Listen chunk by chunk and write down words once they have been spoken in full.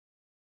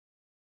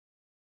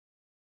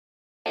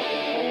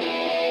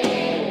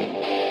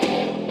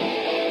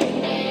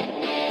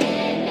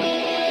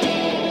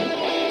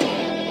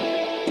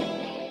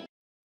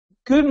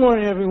Good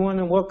morning, everyone,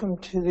 and welcome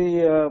to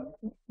the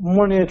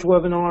Morning Edge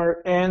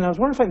webinar. And I was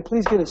wondering if I can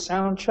please get a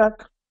sound check.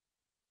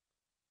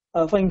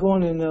 If I can go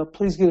in and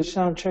please get a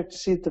sound check to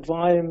see if the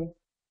volume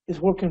is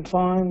working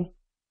fine.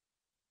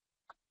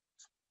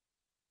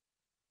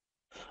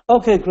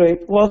 Okay, great.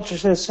 Walter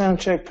says sound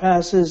check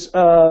passes.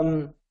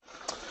 I'm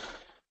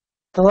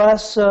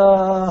actually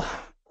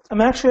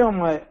on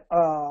my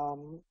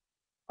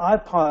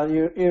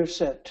iPod ear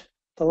set.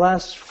 The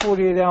last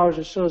 48 hours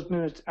or so has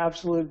been an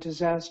absolute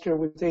disaster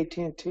with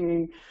AT&T.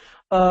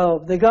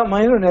 They got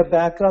my internet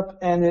back up,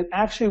 and it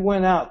actually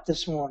went out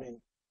this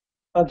morning.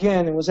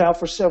 Again, it was out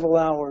for several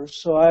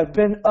hours. So I've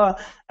been,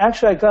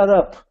 actually I got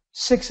up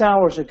 6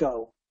 hours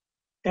ago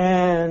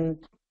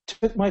and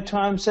took my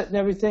time setting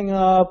everything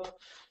up,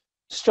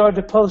 started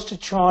to post a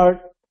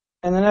chart,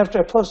 and then after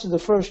I posted the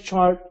first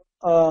chart,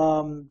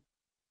 the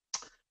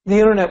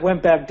internet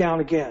went back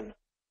down again.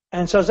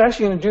 And so I was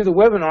actually going to do the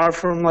webinar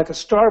from like a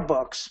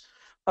Starbucks.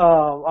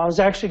 I was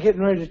actually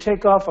getting ready to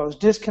take off. I was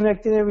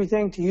disconnecting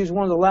everything to use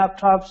one of the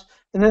laptops,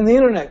 and then the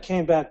internet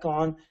came back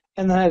on,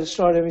 and then I had to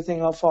start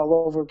everything off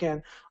all over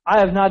again. I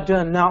have not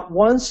done not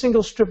one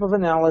single strip of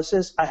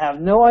analysis. I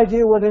have no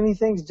idea what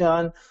anything's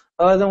done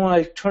other than when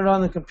I turned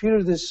on the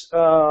computer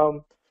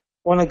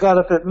when I got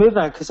up at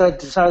midnight, because I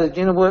decided,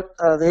 you know what,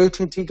 the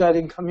AT&T guy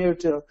didn't come in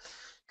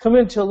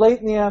till late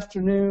in the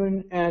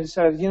afternoon, and I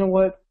decided, you know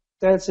what,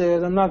 that's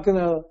it. I'm not going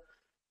to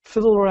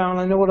fiddle around.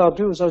 I know what I'll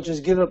do is I'll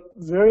just get up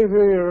very,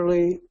 very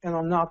early, and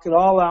I'll knock it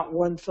all out in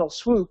one fell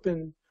swoop.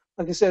 And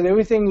like I said,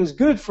 everything was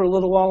good for a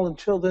little while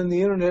until then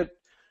the internet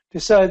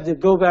decided to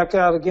go back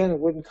out again. It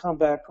wouldn't come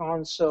back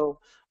on. So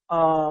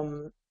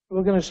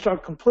we're going to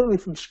start completely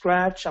from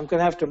scratch. I'm going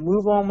to have to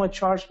move all my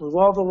charts, move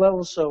all the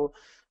levels. So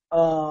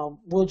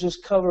we'll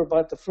just cover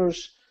about the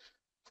first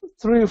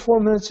 3 or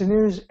 4 minutes of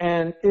news,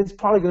 and it's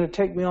probably going to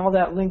take me all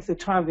that length of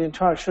time, the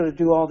entire show, to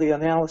do all the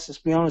analysis,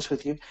 to be honest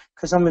with you,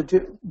 because I'm going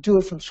to do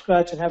it from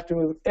scratch and have to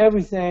move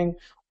everything,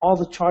 all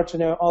the charts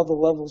and all the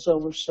levels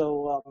over.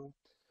 So,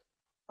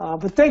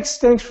 but thanks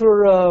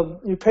for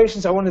your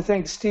patience. I want to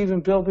thank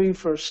Stephen Bilby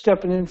for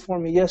stepping in for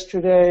me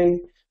yesterday.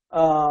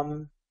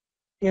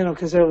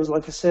 Because there was,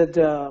 like I said,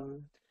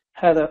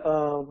 had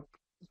a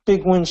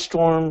big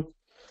windstorm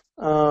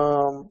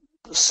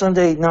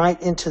Sunday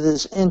night into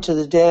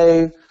the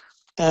day,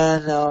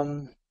 and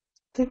I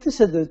think they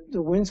said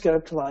the winds got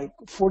up to like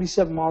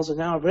 47 miles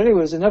an hour. But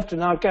anyways, enough to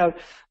knock out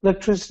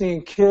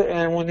electricity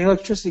and when the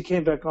electricity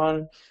came back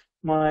on,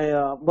 my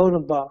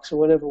modem box or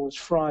whatever was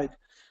fried.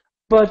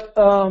 But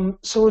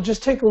so we'll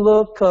just take a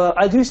look.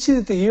 I do see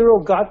that the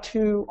euro got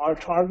to our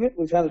target.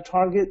 We've had a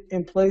target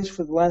in place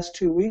for the last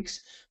 2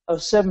 weeks of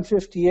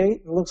 7.58.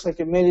 It looks like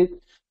it made it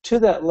to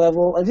that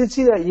level. I did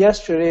see that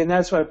yesterday, and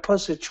that's why I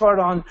posted a chart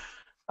on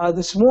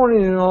this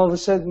morning, and all of a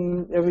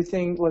sudden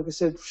everything, like I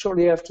said,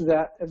 shortly after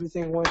that,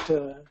 everything went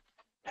to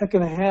heck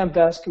in a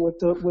handbasket with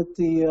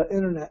the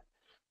internet.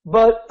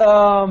 But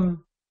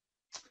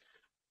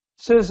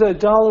says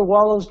dollar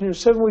wallows near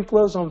 7-week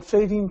lows on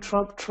fading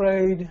Trump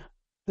trade.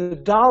 The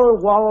dollar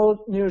wallowed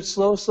near its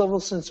lowest level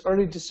since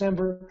early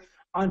December.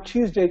 On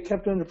Tuesday, it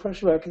kept under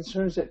pressure by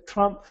concerns that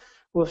Trump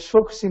was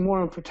focusing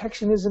more on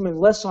protectionism and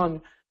less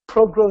on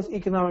pro-growth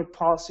economic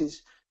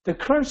policies. The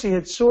currency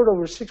had soared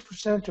over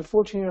 6% to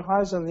 14-year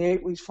highs on the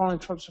 8 weeks following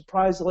Trump's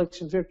surprise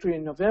election victory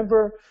in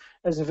November,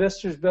 as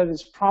investors bet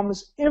his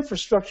promised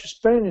infrastructure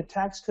spending and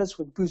tax cuts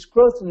would boost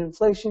growth and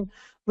inflation,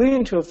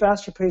 leading to a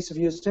faster pace of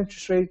U.S.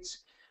 interest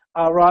rates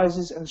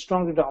rises and a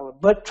stronger dollar.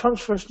 But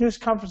Trump's first news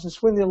conference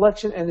since winning the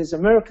election and his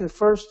America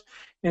First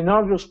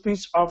inaugural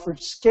speech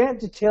offered scant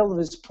detail of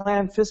his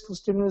planned fiscal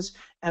stimulus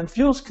and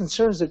fuels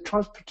concerns that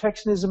Trump's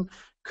protectionism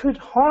could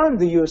harm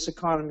the U.S.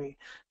 economy.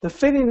 The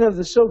fading of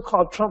the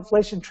so-called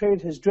Trumpflation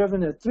trade has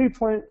driven a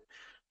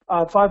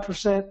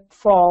 3.5%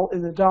 fall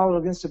in the dollar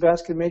against a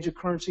basket of major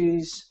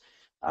currencies.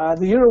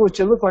 The euro, which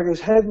it looked like it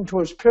was heading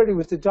towards parity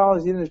with the dollar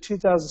at the end of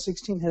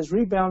 2016, has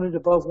rebounded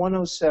above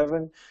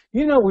 107.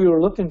 You know, we were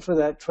looking for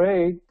that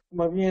trade.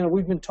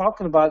 We've been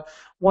talking about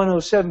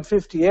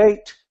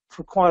 107.58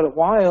 for quite a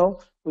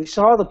while. We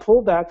saw the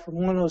pullback from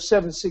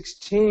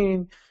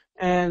 107.16,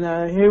 and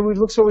here we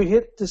look, so we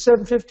hit the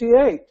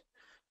 758.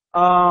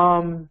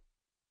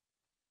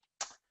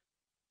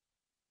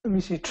 Let me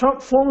see.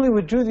 Trump formally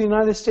withdrew the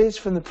United States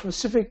from the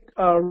Pacific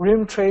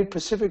Rim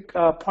Pacific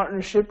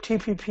Partnership,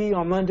 TPP,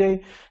 on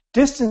Monday,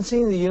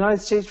 distancing the United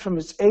States from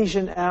its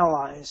Asian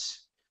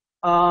allies.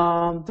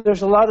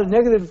 There's a lot of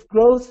negative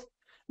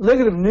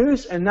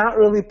news, and not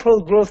really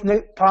pro-growth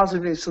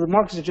positive news. So the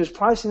markets are just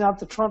pricing out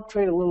the Trump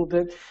trade a little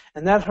bit,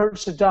 and that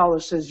hurts the dollar,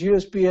 says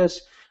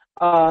UBS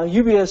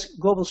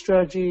Global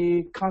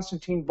Strategy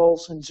Konstantin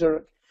Bols in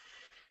Zurich.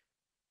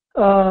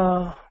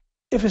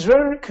 If his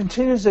rhetoric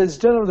continues as it's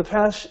done over the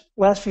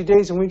last few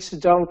days and weeks, the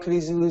dollar could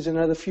easily lose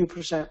another few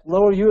percent.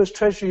 Lower U.S.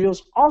 Treasury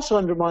yields also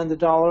undermine the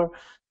dollar.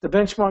 The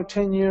benchmark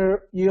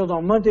 10-year yield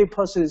on Monday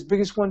posted its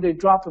biggest one-day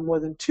drop in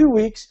more than 2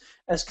 weeks,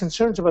 as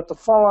concerns about the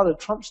fallout of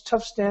Trump's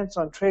tough stance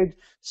on trade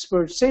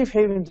spurred safe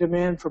haven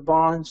demand for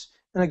bonds.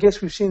 And I guess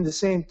we've seen the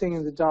same thing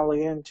in the dollar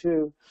yen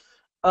too.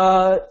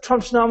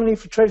 Trump's nominee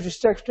for Treasury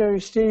Secretary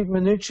Steve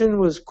Mnuchin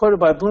was quoted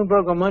by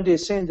Bloomberg on Monday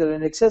as saying that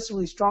an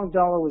excessively strong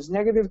dollar was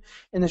negative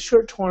in the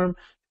short term,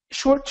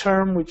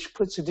 which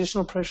puts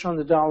additional pressure on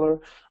the dollar.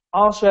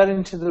 Also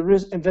adding to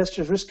the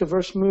investors'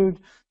 risk-averse mood,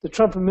 the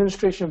Trump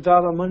administration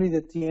vowed on Monday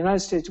that the United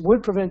States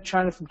would prevent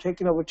China from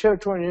taking over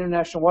territory in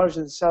international waters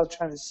of the South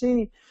China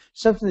Sea,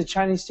 something the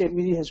Chinese state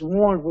media has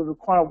warned would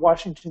require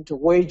Washington to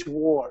wage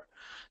war.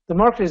 The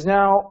market is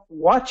now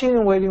watching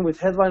and waiting with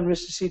headline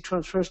risk to see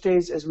Trump's first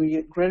days as we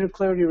get greater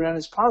clarity around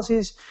his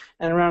policies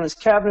and around his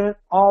cabinet.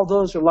 All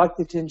those are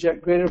likely to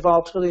inject greater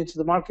volatility into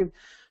the market,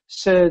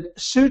 said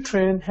Su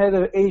Trin, head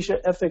of Asia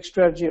FX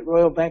strategy at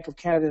Royal Bank of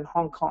Canada in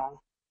Hong Kong.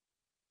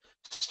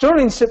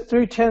 Sterling slipped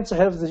 3/10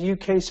 ahead of the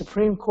UK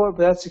Supreme Court,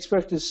 but that's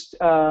expected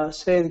to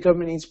say the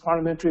government needs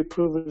parliamentary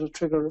approval to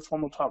trigger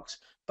formal talks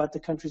about the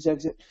country's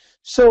exit.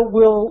 So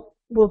we'll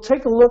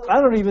take a look. I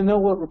don't even know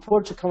what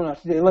reports are coming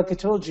out today. Like I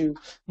told you,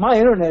 my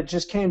internet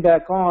just came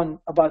back on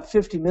about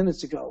 50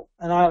 minutes ago,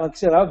 and like I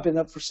said, I've been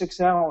up for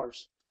 6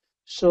 hours.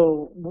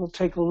 So we'll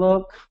take a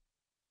look.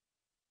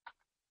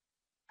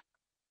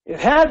 It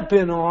had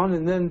been on,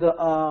 and then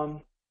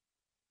let's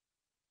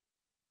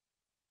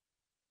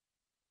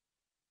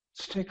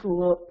take a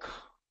look.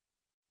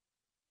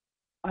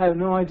 I have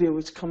no idea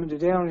what's coming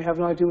today. I don't have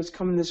no idea what's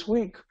coming this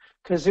week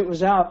because it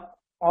was out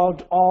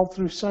all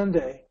through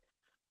Sunday.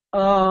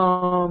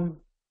 So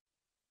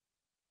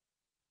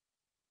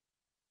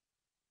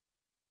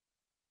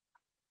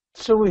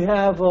we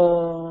have,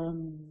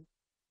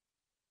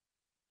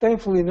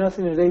 thankfully,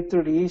 nothing at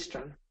 8:30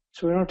 Eastern,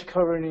 so we don't have to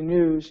cover any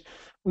news.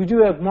 We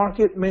do have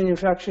market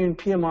manufacturing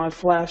PMI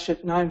flash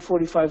at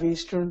 9:45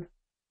 Eastern.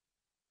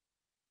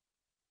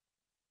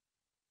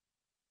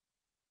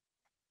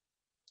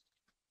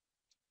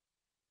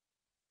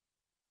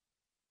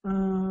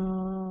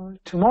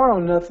 Tomorrow,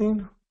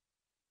 nothing.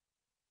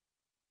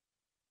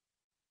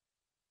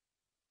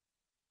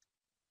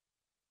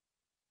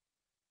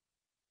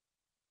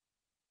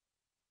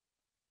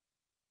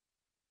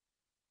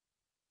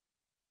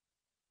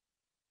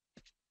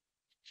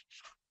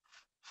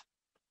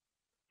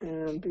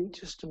 And be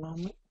just a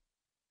moment.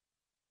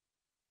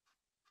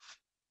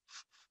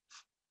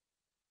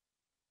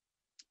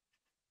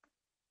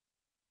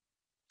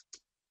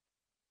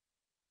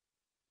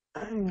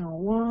 Hang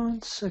on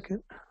one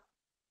second.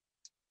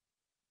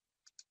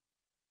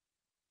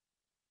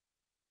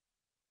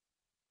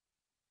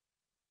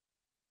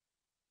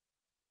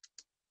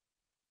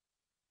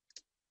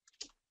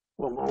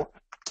 One moment.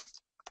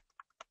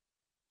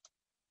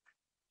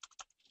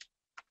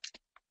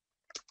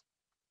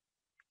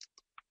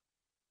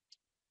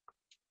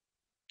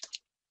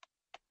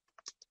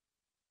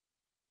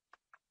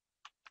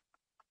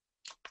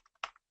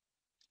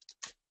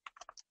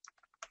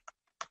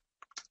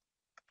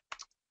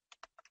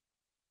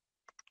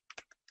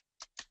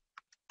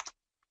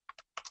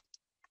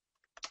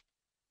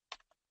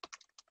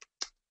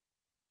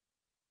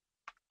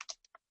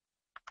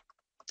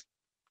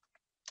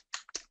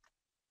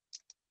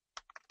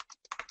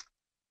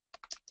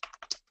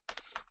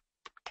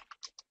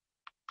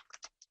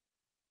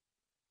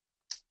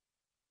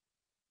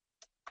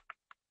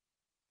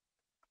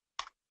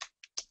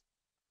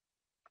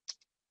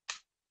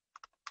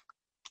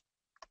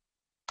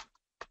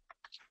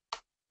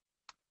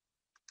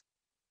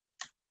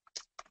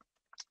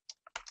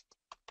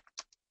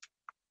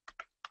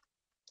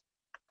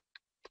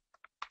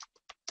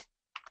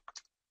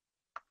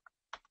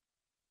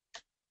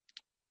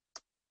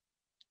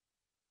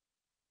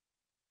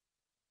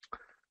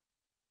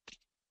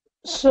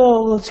 So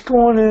let's go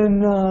on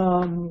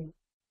and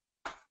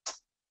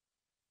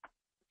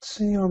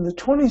see on the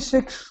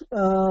 26th.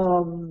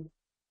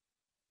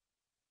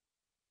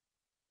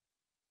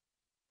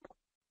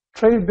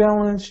 Trade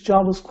balance,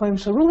 jobless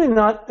claims, so really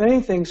not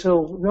anything,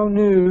 so no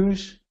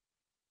news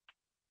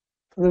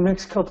for the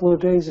next couple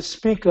of days to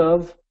speak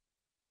of.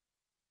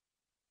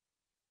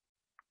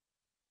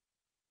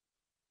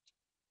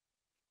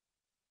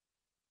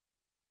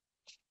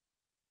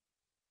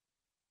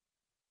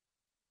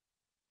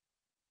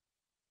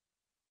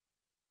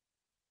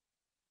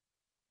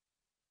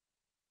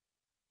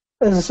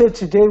 As I said,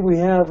 today we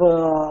have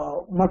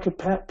a market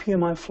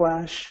PMI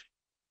flash,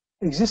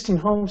 existing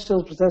home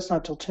sales, but that's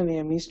not till 10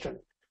 a.m. Eastern.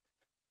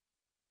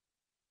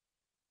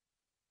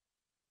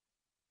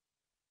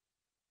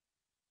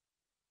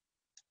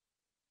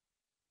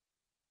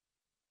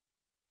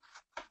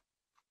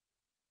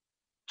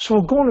 So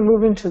we're going to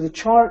move into the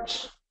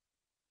charts.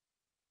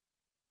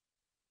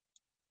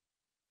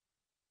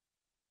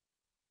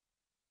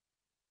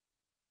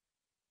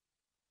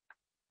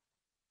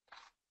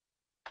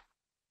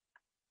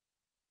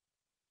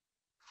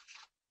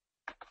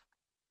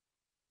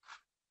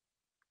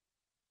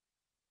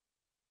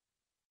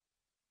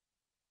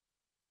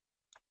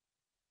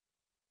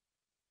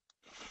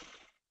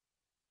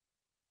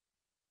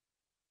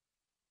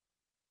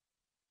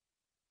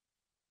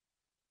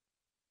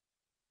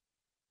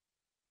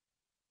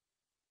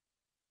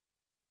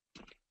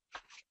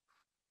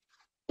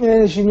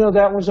 And as you know,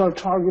 that was our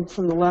target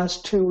from the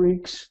last 2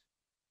 weeks.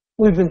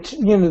 we've been,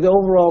 the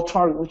overall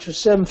target, which was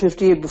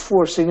 758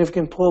 before,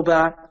 significant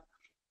pullback,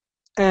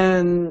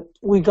 and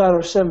we got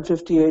our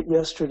 758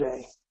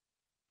 yesterday.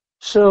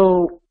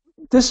 So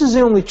this is the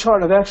only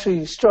chart I've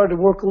actually started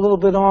to work a little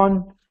bit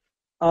on.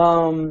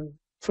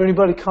 For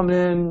anybody coming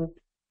in,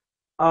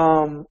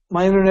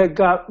 my internet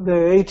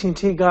the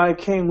AT&T guy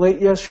came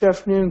late yesterday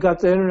afternoon, got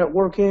the internet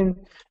working,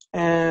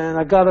 and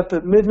I got up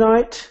at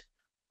midnight,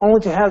 only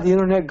to have the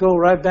internet go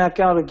right back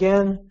out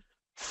again,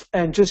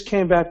 and just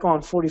came back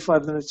on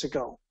 45 minutes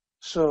ago.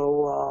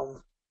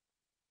 So,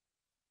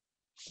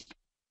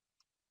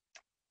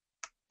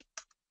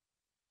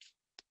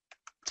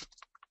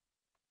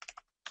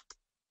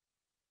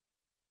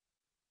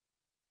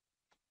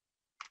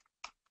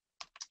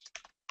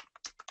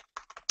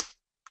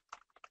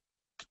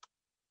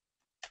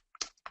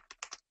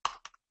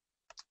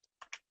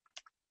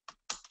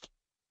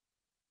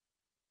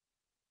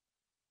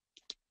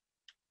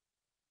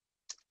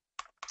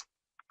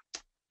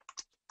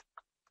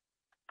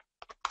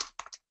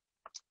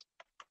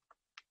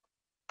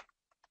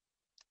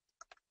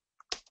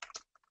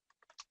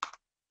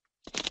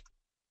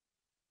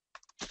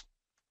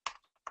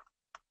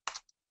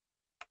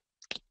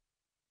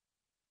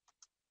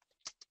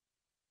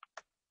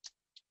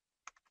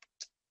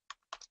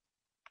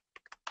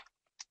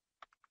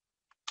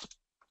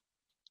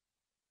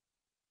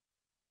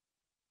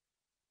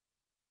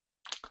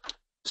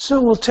 so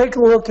we'll take a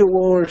look at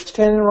where we're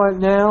standing right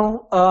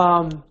now.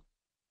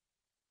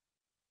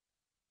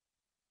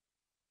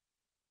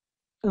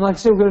 And like I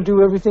said, we're going to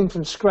do everything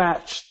from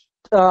scratch.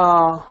 Hang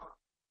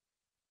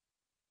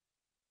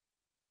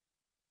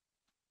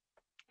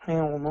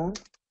on one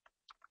moment.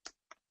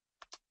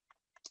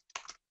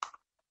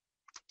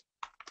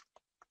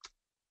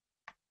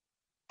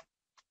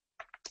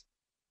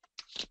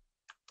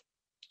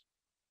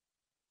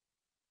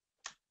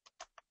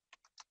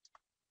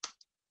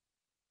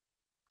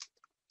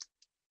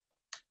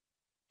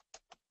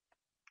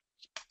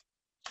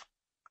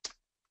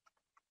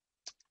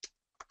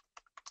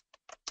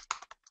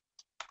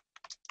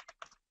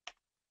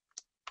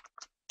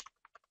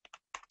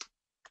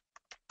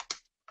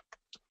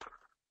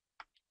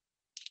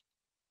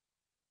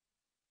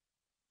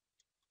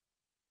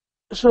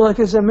 So like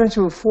as I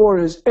mentioned before,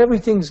 is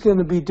everything's going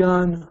to be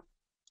done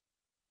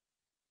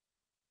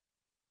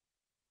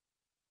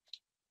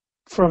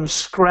from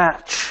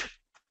scratch.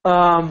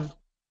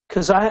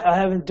 Because I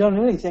haven't done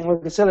anything.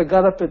 Like I said, I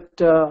got up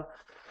at,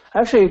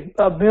 actually,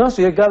 I'll be honest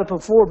with you, I got up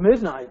before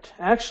midnight,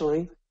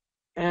 actually,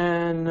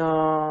 and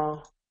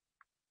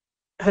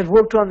had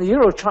worked on the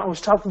Euro chart,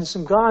 was talking to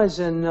some guys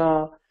and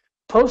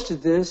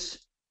posted this,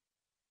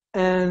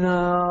 and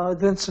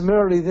then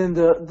summarily, then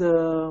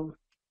the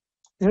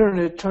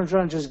internet turns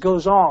around and just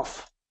goes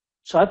off.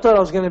 So I thought I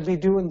was going to be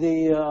doing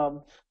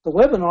the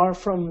webinar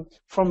from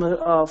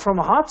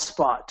a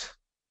hotspot.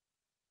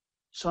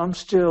 So I'm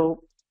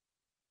still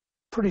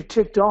pretty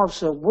ticked off.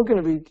 So we're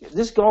going to be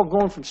this all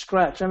going from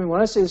scratch. I mean,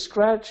 when I say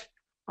scratch,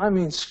 I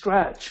mean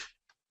scratch.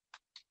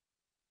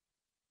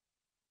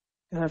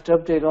 Gonna have to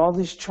update all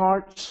these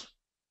charts.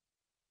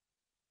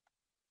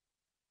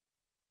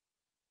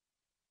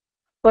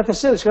 Like I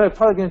said, it's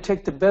probably going to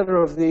take the better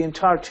of the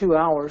entire 2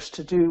 hours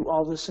to do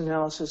all this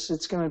analysis.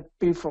 It's going to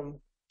be from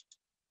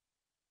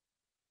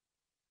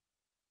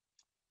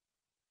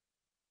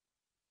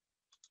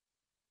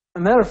a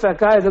matter of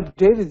fact, I had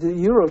updated the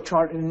Euro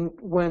chart, and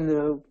when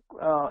the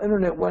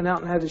internet went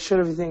out and had to shut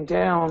everything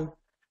down,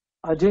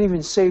 I didn't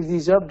even save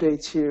these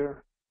updates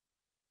here.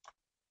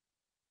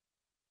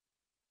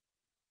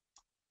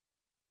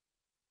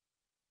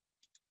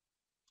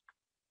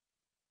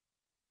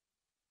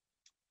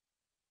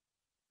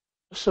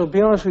 So to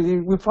be honest with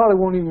you, we probably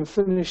won't even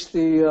finish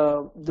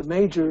the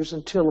majors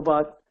until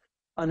about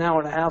an hour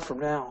and a half from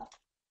now.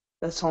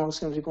 That's how long it's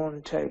going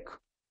to take.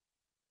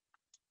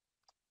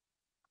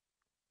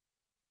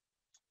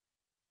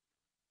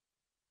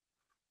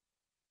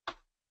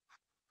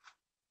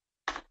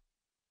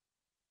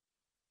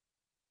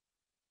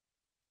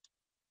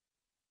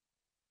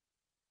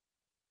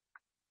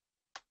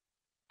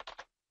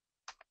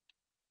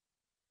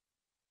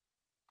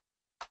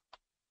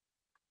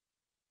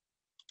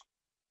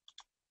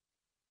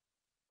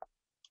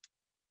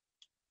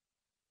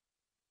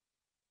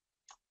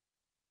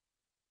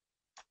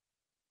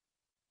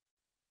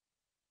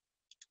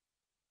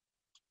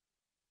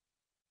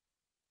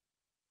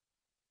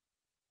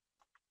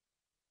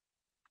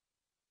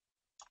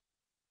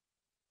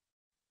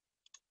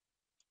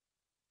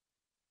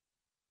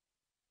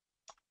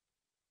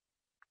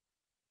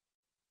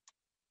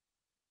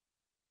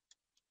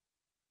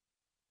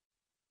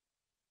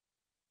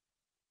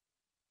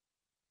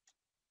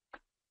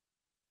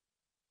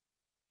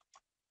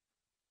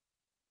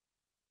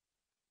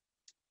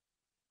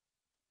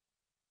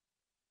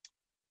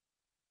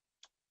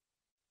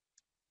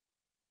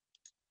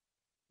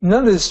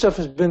 None of this stuff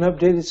has been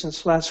updated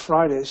since last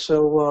Friday,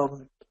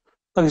 so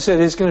like I said,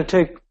 it's going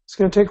to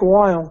take a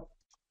while.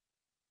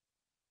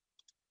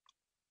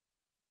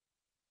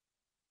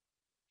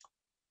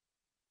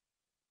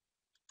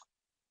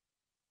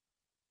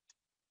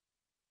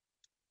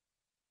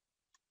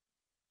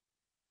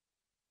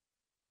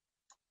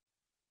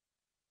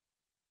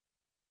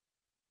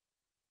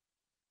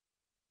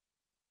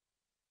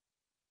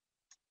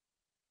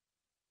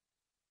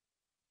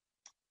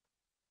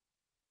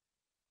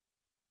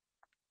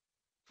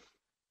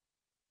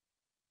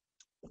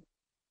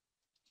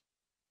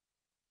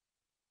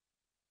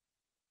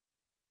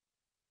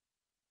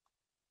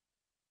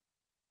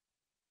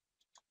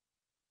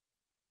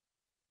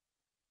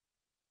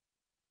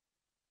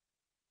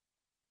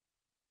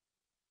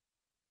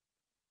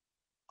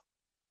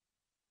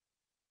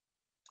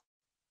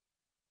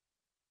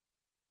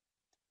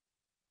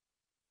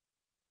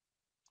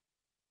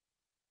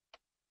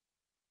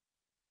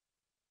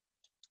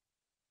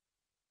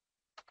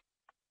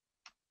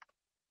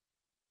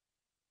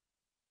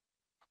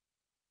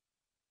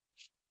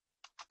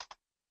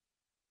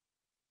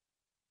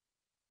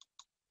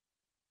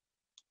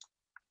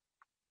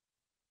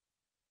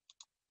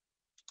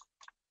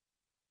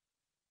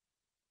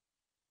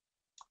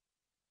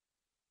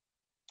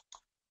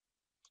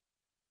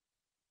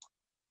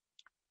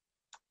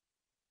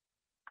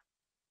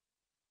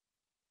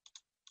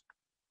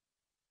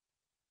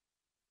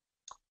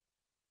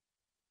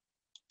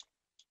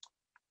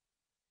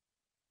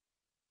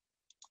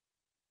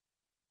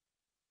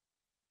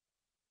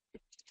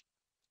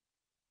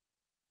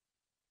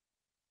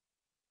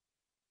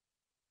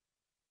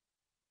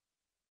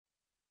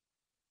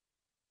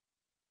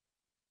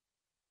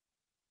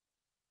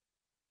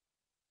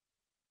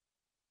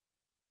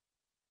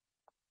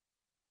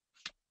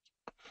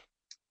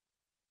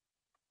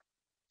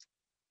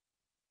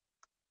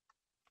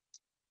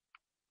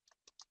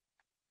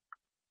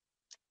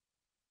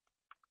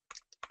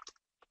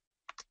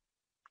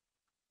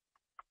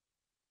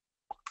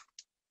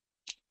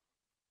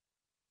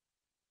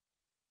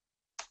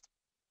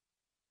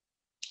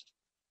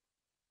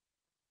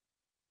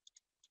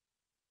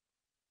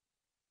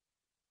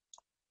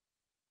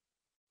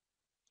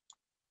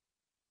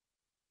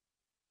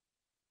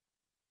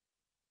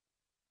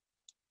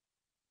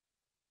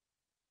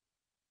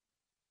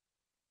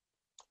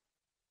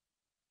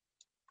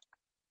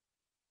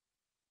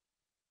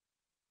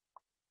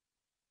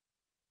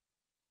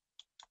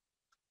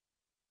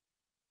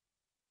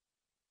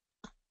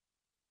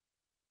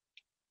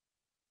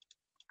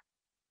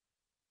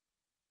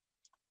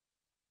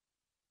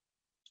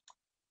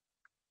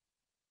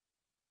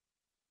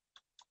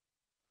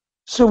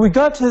 So we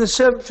got to the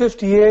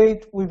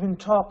 758. We've been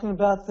talking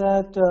about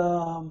that.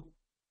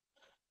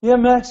 Yeah,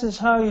 Max says,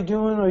 how are you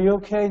doing? Are you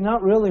okay?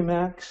 Not really,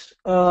 Max.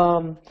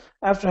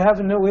 After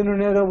having no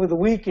internet over the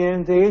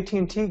weekend, the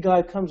AT&T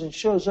guy comes and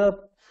shows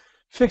up,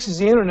 fixes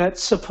the internet,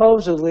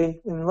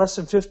 supposedly, in less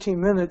than 15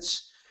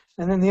 minutes.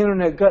 And then the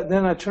internet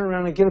then I turn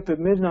around and get up at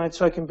midnight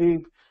so I can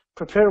be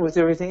prepared with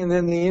everything. And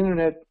then the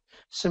internet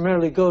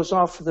summarily goes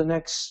off for the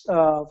next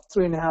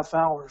 3.5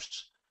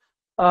 hours.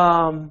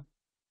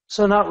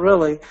 So not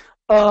really.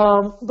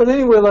 But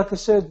anyway, like I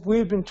said,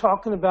 we've been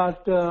talking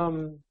about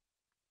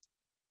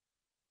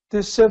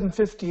this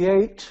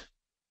 758.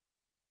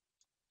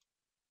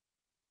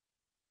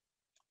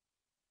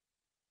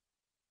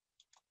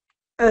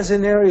 As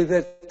an area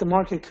that the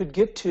market could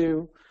get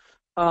to.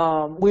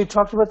 We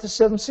talked about the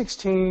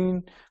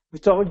 716. We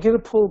thought we'd get a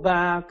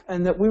pullback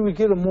and that we would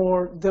get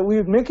that we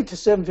would make it to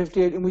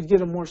 758 and we'd get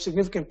a more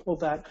significant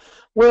pullback.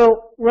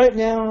 Well, right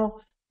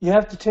now, you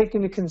have to take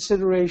into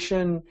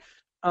consideration,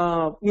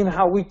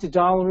 how weak the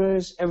dollar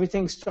is.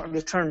 Everything's starting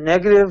to turn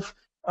negative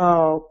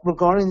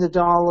regarding the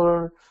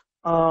dollar.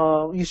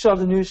 You saw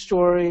the news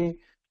story.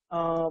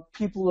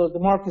 The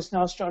market's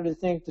now starting to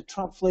think the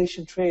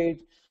Trumpflation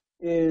trade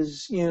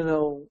is,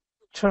 going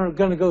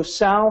to go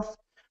south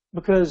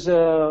because,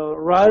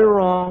 right or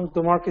wrong,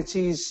 the market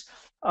sees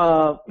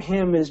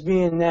him as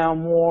being now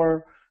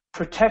more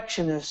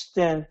protectionist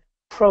than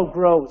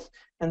pro-growth.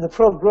 And the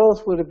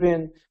pro-growth would have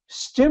been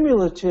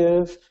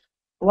stimulative,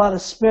 a lot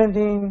of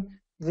spending,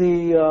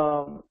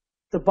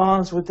 the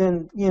bonds would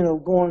then,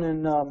 go in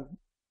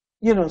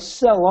and,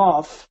 sell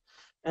off.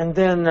 And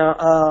then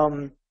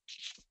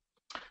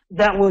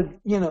that would,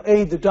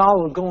 aid the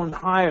dollar going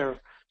higher.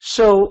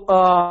 So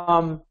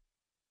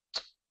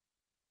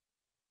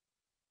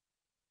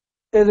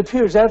it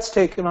appears that's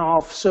taken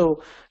off.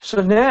 So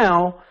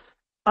now,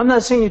 I'm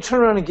not saying you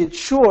turn around and get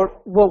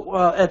short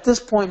at this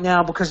point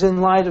now, because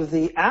in light of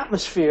the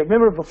atmosphere,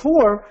 remember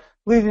before,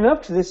 leading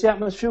up to this, the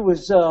atmosphere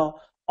was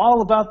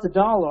all about the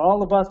dollar,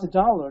 all about the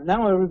dollar.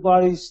 Now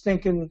everybody's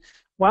thinking,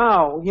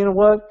 wow, you know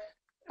what?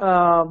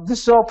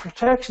 This is all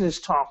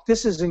protectionist talk.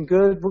 This isn't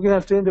good. We're going to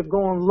have to end up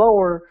going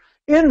lower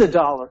in the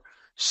dollar.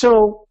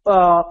 So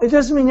it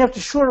doesn't mean you have to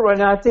short it right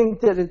now. I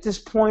think that at this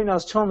point, I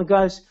was telling the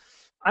guys,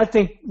 I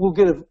think we'll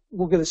get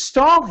a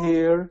stall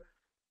here.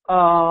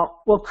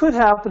 What could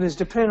happen is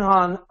depend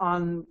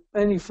on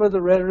any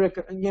further rhetoric.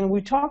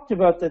 We talked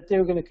about that they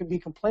were going to be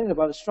complaining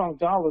about a strong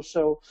dollar.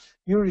 So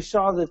you already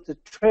saw that the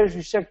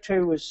Treasury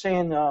Secretary was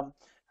saying,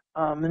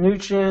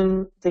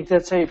 Mnuchin, I think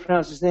that's how you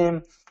pronounce his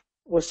name,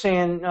 was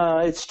saying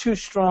it's too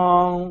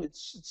strong,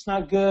 it's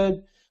not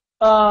good.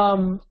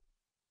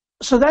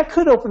 So that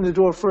could open the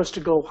door for us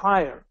to go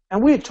higher.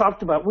 And we had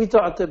talked about, we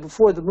thought that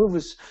before the move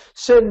was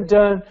said and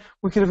done,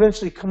 we could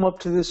eventually come up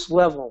to this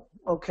level,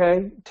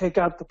 okay? Take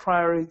out the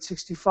prior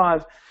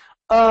 865.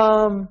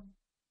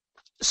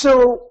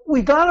 So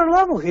we got our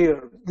level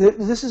here.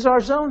 This is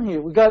our zone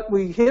here.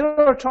 We hit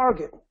our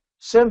target,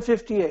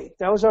 758.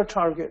 That was our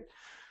target.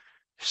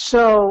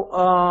 So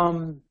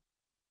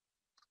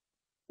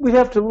we'd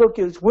have to look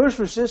at where's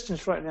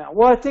resistance right now.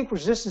 Well, I think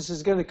resistance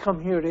is going to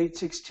come here at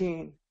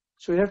 816.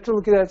 So we have to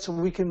look at that so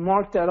we can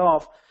mark that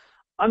off.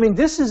 I mean,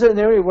 this is an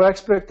area where I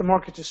expect the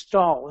market to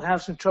stall and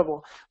have some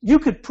trouble. You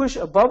could push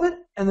above it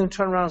and then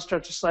turn around and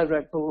start to slide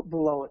right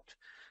below it.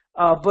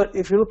 But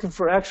if you're looking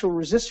for actual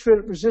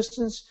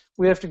resistance,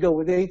 we have to go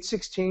with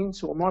 816.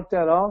 So we'll mark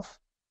that off.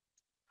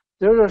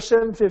 There's our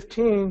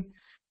 715.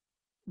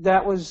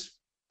 That was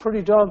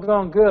pretty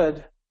doggone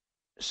good.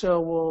 So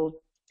we'll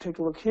take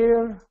a look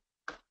here.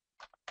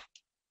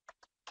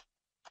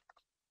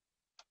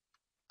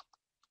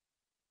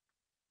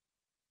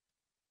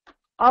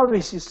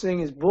 Obviously, this thing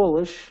is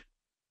bullish.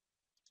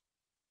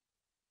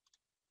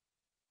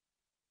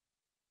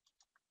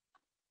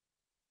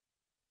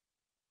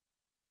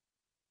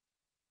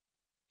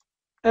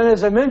 And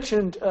as I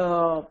mentioned,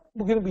 we're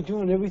going to be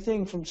doing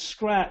everything from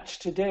scratch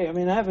today. I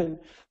mean, I haven't,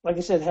 like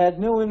I said,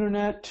 had no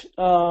internet.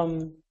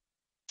 Because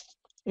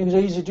I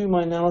usually do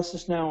my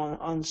analysis now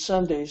on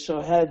Sunday, so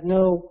I had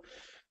no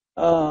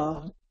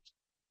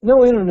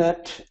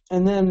internet.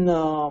 And then,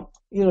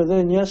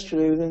 then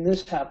yesterday, then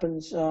this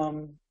happens.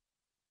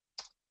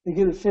 They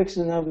get it fixed,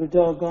 and I'll be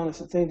doggone if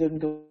the thing doesn't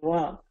go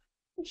out.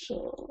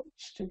 So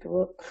let's take a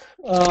look.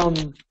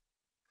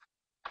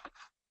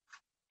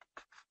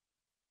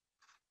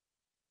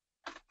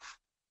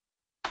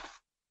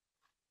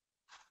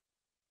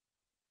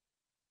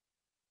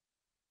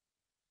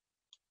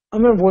 I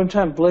remember one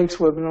time Blake's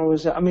webinar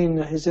was,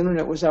 his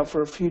internet was out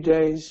for a few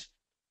days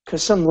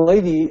because some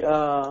lady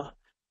had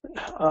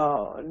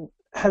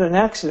an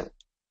accident,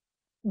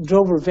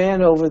 drove her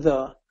van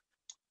over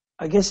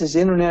his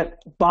internet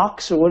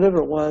box or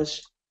whatever it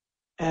was.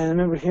 And I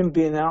remember him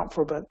being out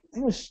for about, I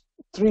think it was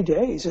 3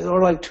 days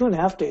or like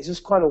 2.5 days. It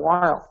was quite a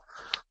while.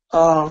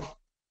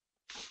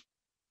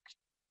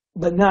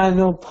 But now I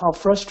know how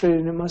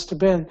frustrating it must have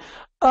been.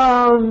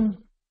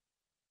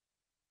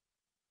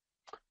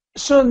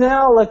 So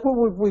now, like, what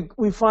would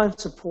we find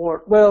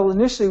support? Well,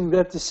 initially we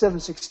got the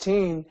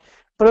 716,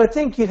 But I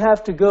think you'd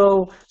have to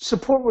go,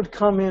 support would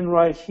come in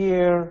right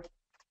here.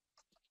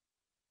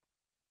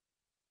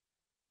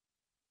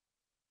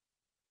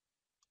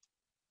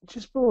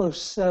 Just below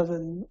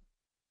 7.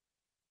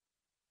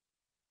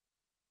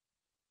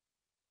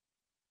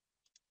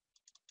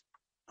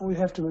 And we'd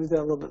have to move that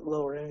a little bit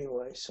lower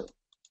anyway. So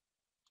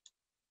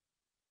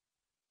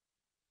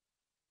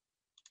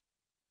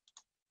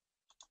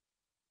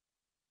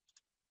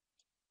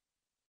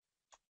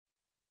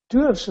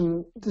do have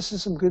some, this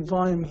is some good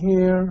volume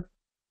here.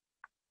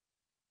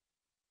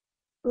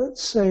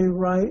 Let's say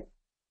right,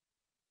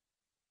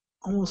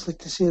 almost like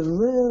to see it a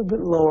little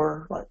bit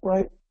lower, like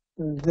right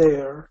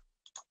there.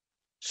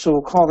 So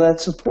we'll call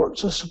that support.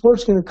 So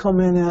support's going to come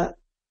in at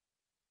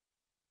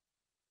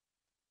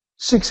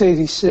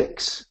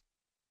 686.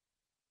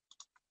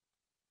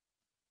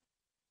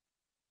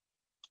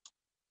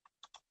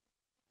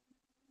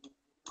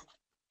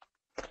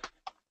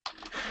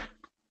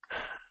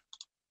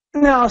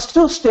 Now, I'll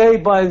still stay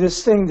by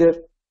this thing that,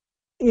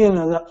 you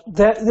know,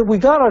 that we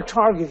got our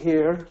target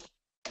here.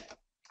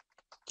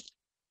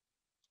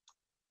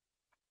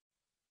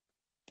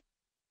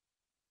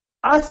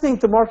 I think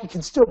the market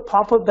can still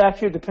pop up back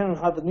here depending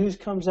on how the news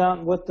comes out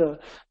and what the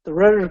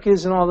rhetoric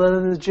is and all that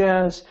other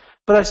jazz.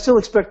 But I still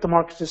expect the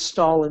market to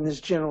stall in this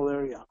general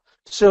area.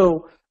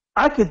 So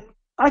I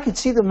could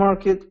see the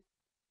market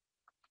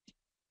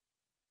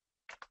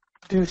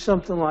do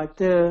something like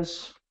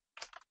this.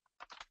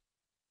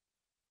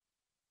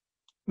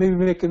 Maybe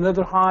make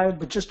another high,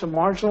 but just a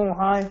marginal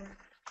high,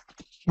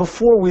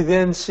 before we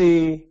then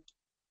see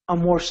a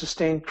more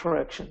sustained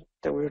correction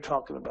that we were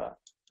talking about.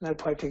 That'd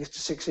probably take us to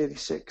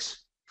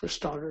 686 for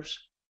starters.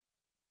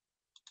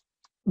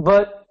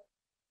 But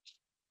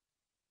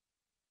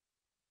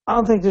I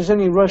don't think there's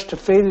any rush to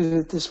fade it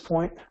at this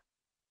point.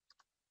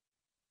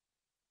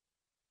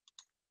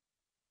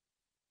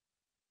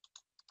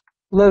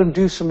 Let them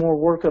do some more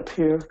work up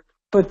here.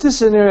 But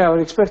this is an area I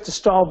would expect to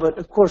stall. But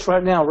of course,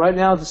 right now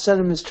the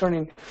sentiment is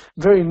turning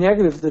very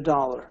negative to the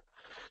dollar.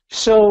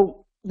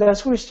 So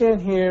that's where we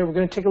stand here. We're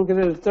going to take a look at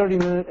it at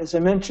 30-minute. As I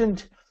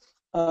mentioned,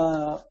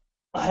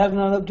 I have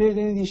not updated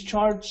any of these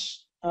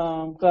charts.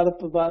 Got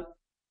up about,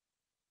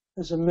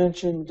 as I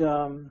mentioned,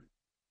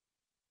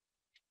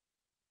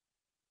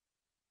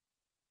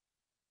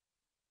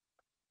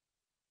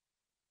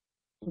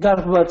 got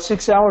up about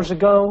 6 hours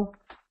ago,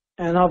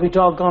 and I'll be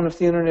doggone if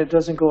the internet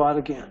doesn't go out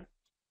again.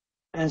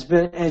 And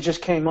it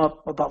just came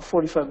up about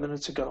 45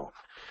 minutes ago.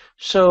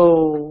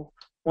 So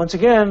once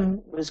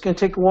again, it's going to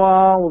take a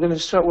while.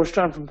 We're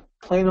starting from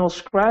plain old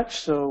scratch.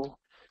 So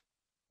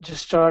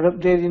just start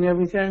updating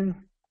everything,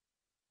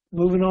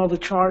 moving all the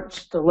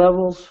charts, the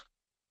levels.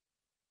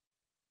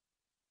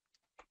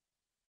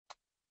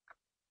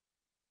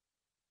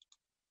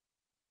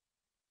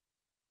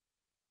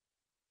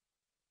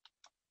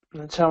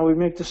 And that's how we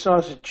make the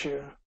sausage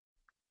here.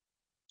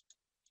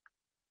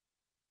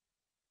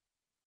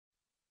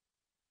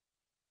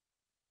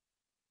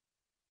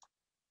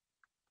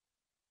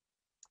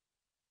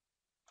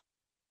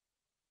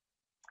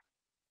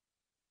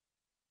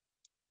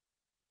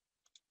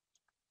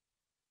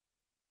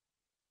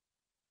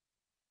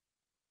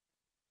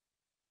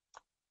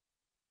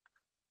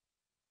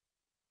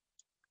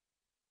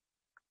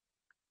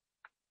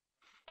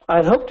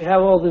 I'd hoped to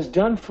have all this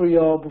done for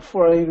y'all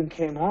before I even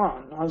came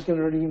on. I was going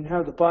to even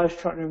have the bias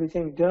chart and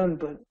everything done,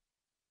 but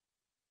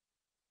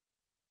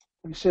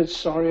we said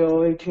sorry,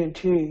 all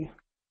AT&T.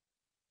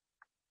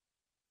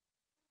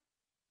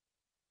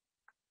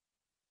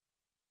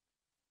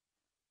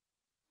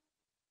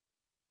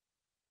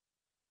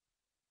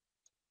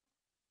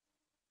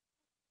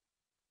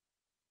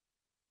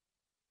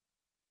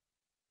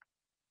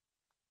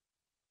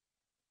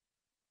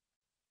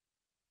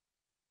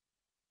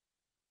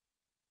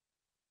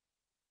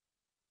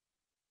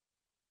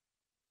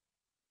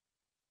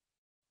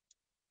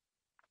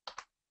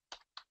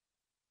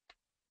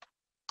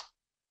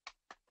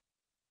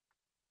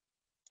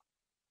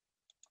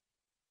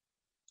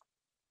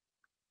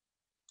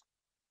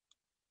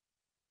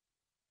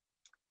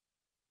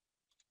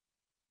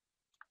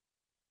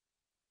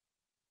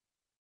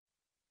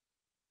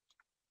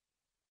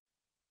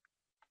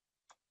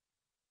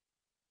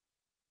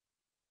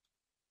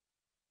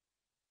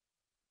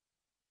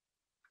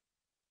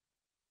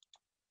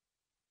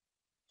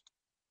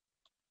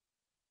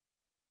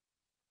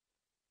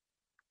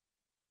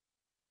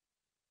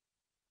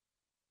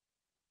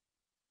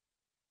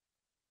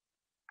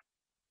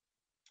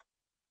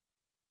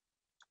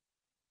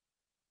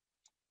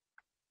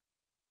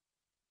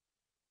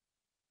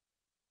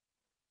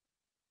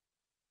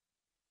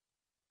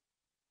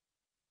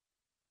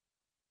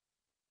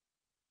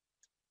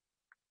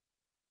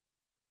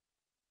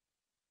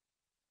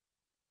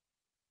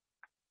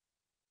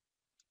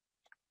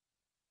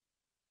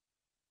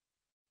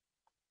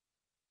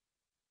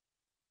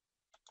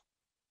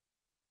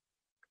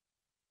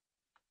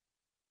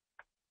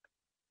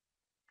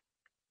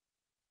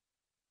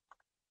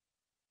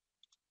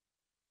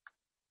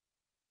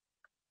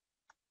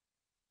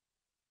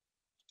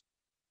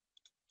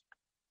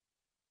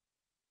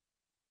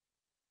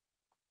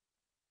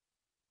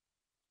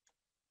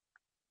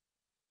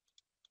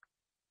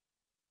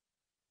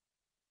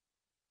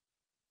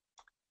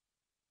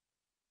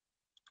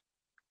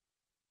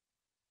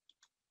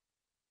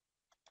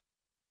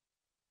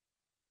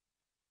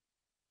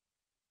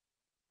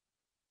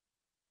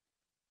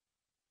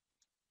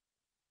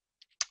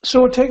 So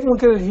we'll take a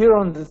look at it here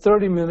on the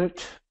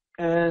 30-minute,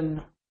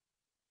 and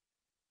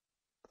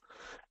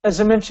as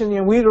I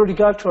mentioned, we had already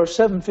got to our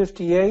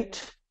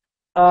 758.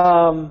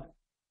 Got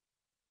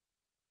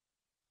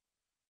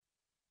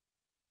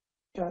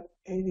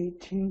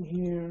 818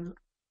 here.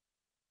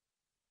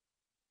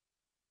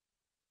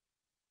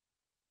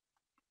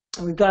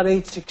 And we've got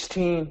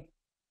 816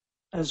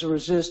 as a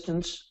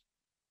resistance.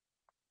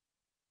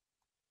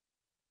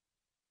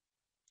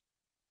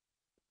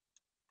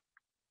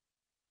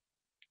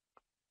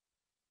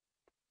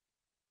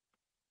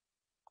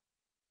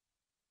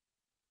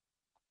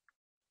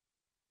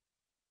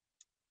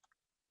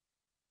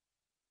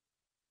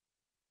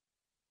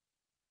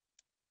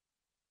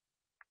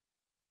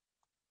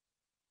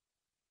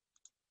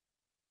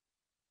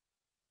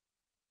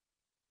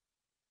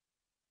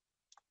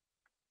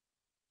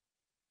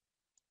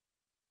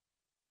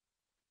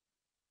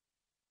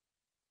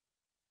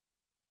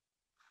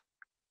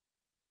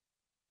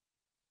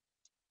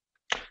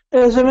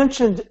 As I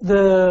mentioned,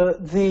 the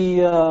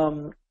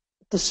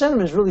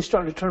sentiment is really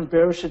starting to turn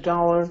bearish. The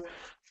dollar.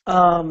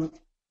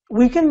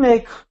 We can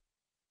make,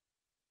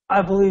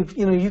 I believe,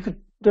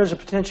 there's a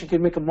potential you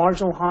could make a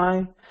marginal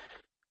high,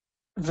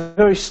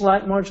 very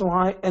slight marginal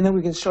high, and then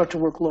we can start to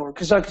work lower.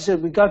 Because like I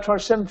said, we got to our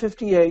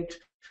 758.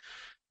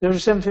 There's a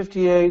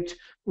 758.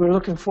 We're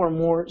looking for a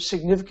more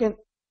significant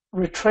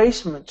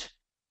retracement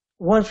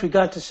once we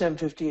got to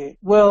 758.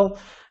 Well,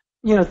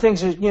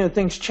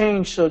 things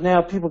change, so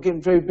now people are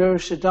getting very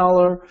bearish the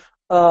dollar.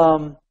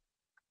 I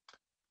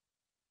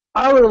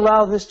would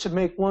allow this to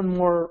make one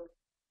more,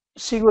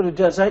 see what it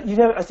does. I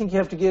think you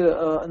have to get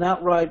an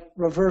outright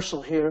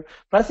reversal here,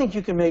 but I think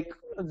you can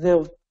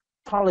they'll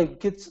probably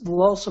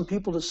lull some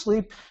people to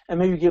sleep and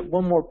maybe get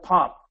one more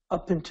pop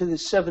up into the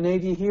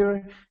 780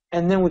 here,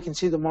 and then we can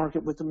see the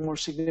market with a more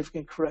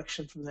significant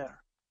correction from there.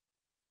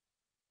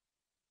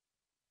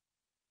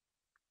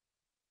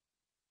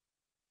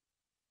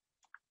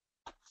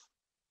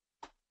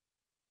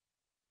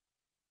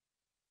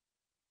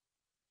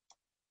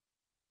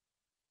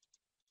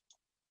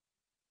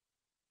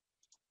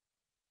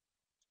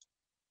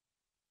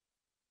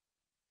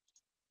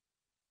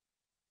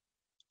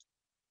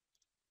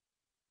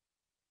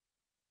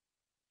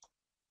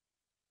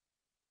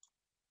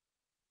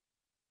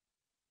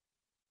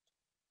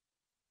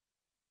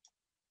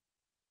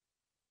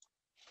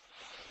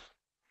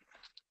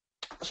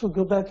 So we'll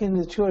go back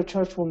into the 2-hour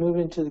charts. We'll move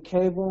into the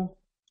cable.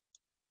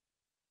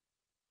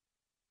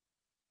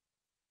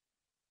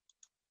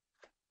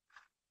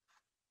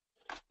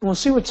 We'll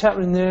see what's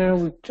happening there.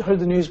 We heard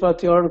the news about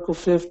the Article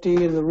 50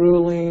 and the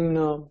ruling.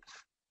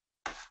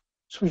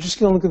 So we're just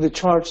going to look at the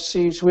charts to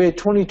see. So we had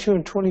 22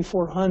 and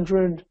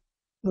 2400.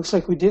 Looks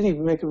like we didn't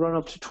even make a run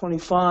up to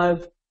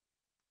 25.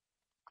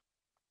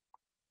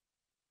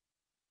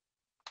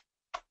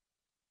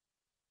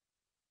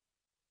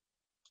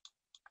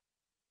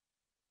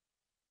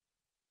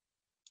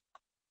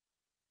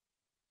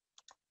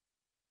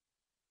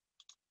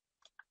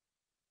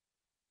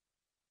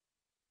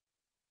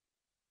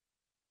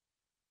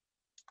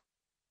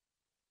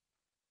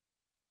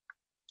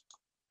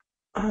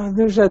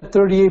 There's that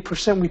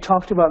 38% we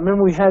talked about.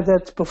 Remember, we had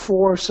that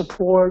before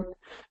support,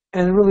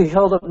 and it really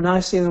held up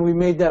nicely, and then we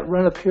made that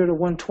run up here to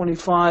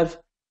 125.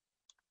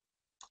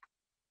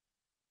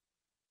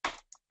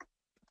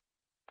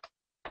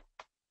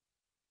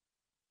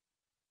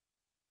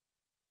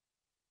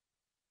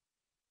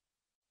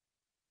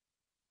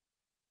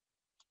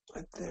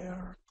 Right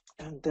there,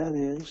 and that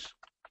is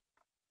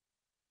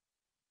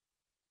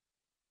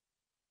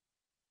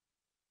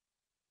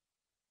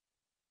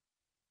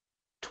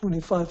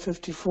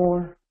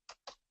 25.54.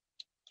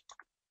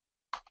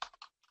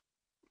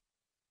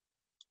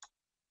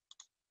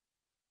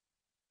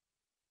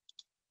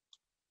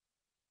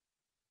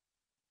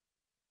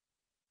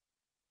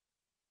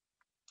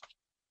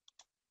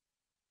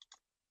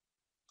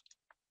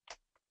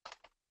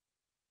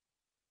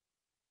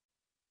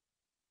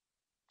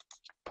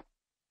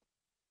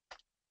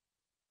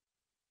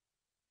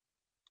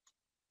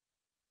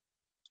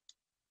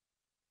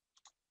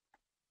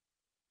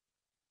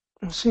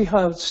 We'll see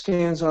how it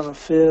stands on a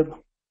fib.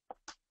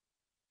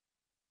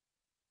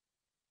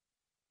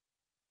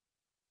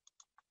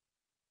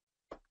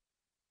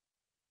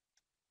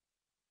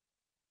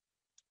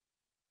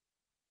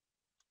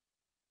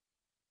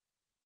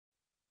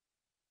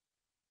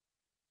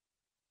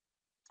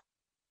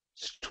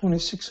 It's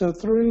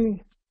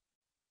 2603.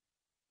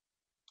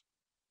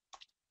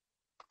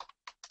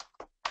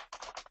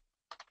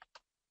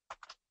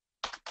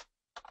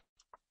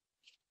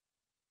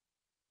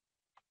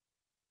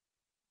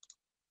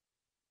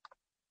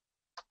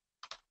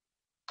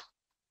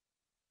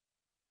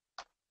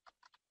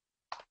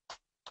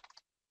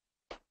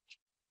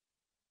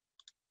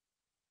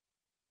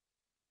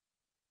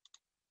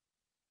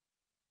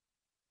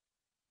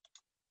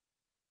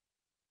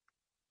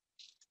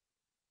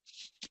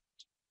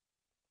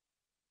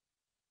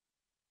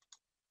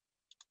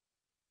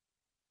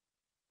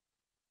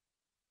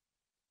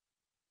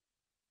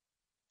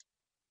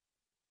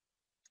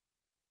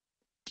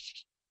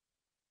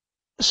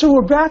 So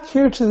we're back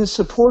here to the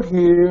support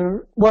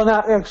here. Well,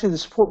 not actually, the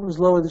support was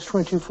lower, this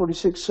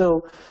 22.46.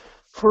 So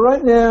for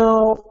right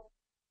now,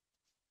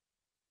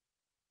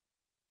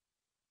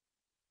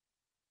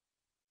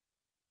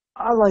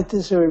 I like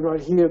this area right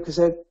here because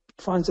that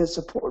finds that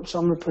support. So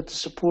I'm going to put the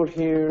support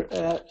here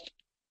at,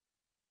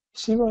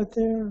 see right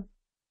there,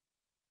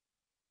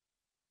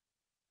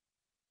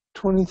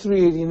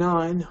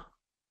 23.89.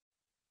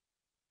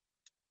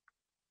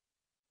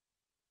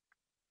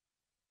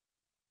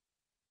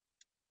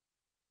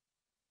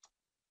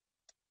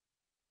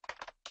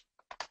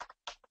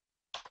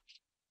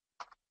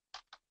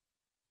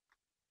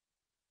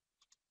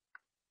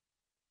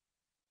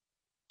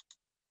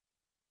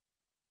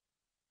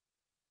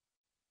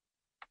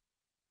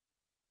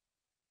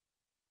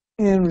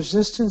 And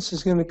resistance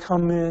is going to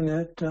come in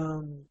at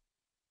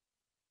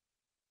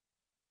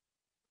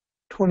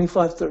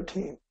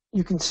 25.13.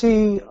 You can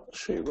see, I'll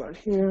show you right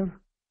here,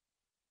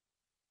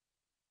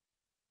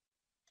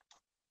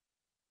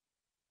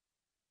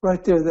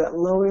 right there, that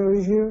low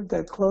area here,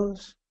 that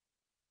close,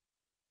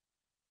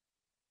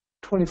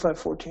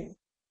 25.14.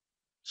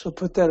 So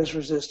put that as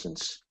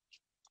resistance.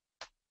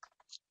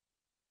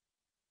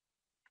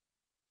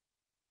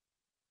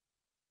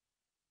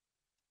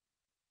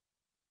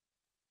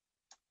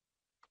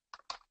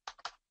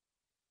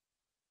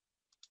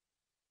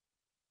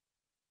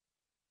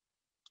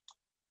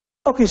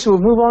 Okay, so we'll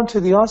move on to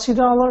the Aussie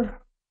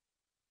dollar.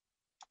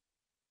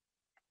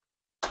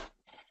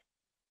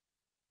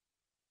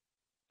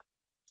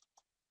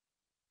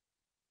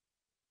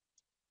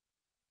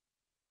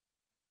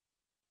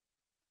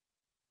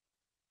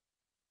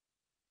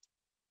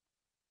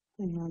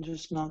 And I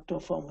just knocked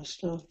off all my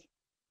stuff.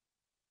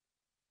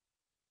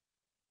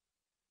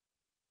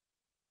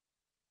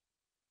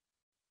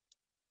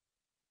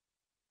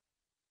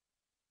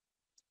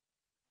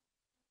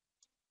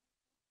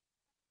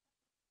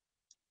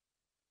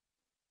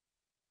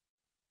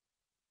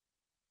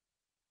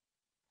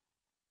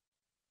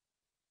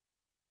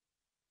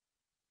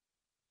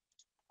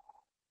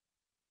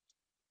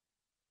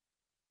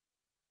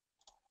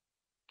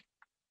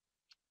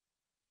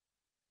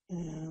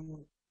 And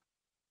we'll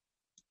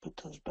put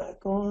those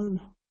back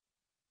on.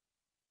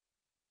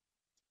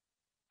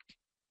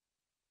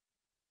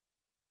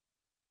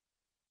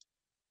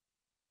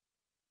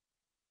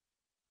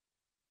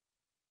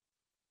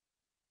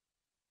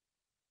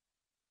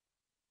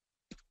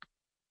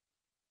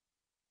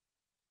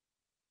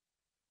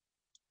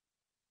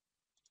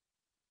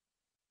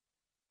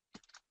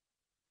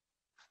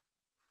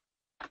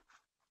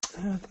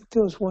 I think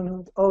there was one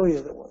of, oh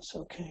yeah, there was,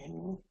 okay.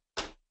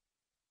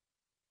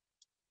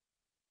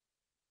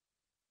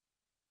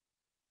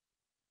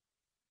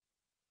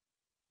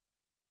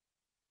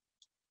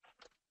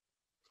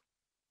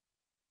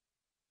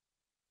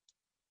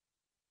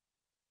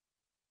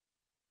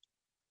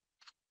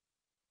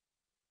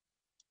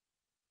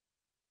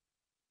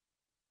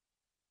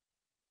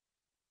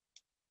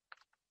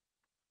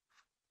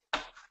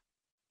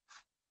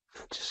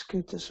 Just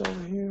get this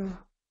over here.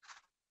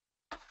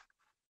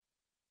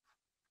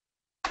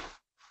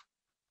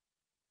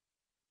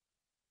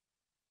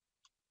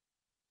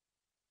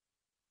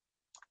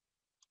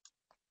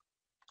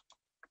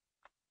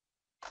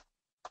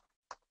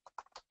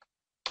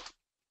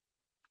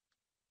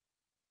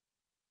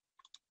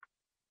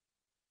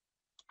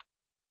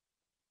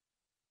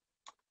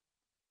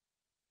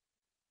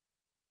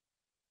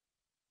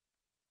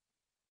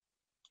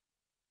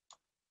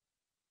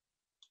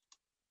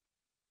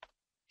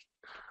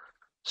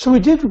 So we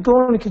did go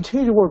on and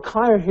continue to work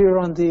higher here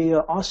on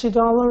the Aussie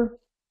dollar.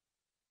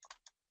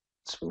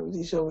 Let's move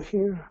these over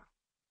here.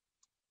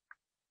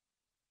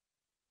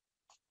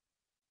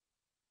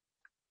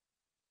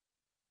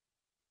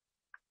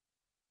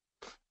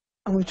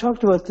 And we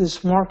talked about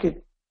this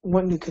market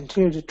wanting to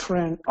continue to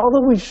trend.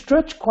 Although we've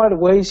stretched quite a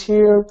ways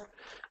here,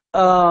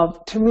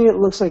 to me it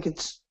looks like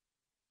it's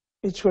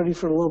ready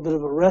for a little bit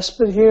of a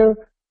respite here.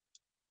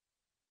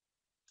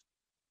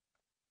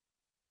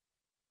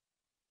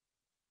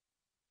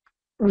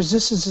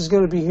 Resistance is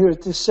going to be here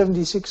at this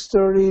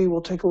 76.30.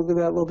 We'll take a look at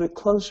that a little bit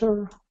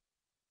closer.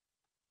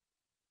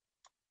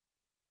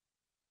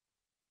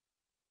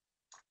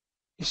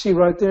 You see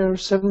right there,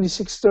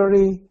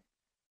 76.30.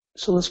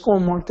 So let's go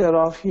and mark that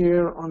off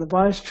here on the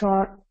bias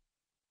chart.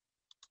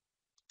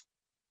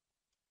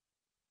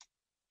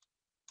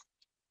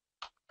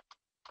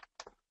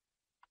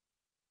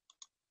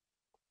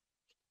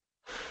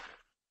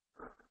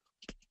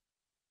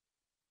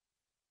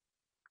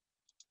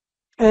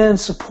 And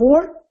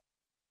support.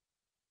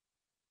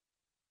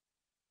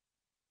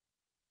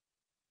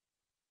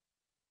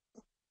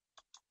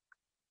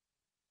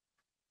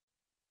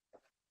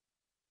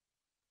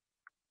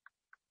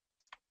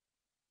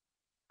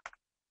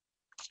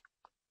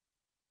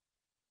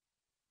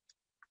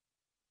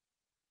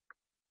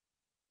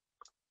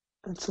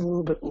 That's a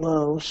little bit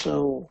low,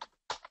 so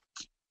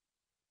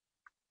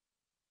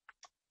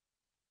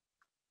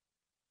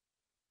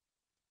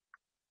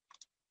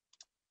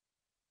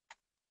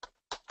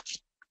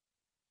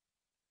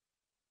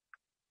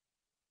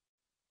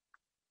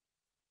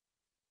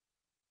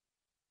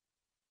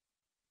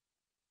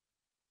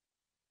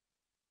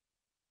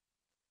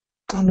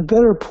On the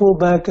better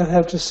pullback, I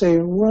have to say,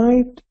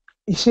 right,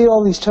 you see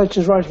all these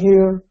touches right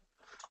here?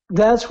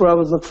 That's where I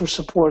would look for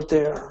support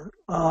there.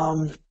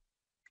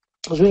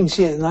 As we can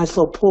see, a nice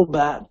little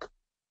pullback.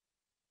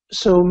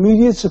 So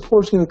immediate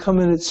support is going to come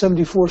in at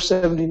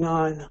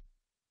 74.79.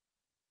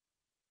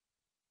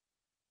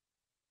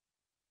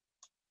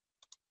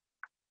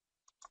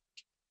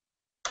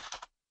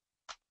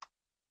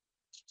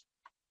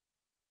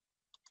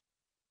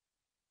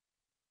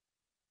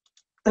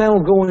 And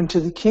we'll go into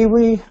the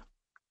Kiwi.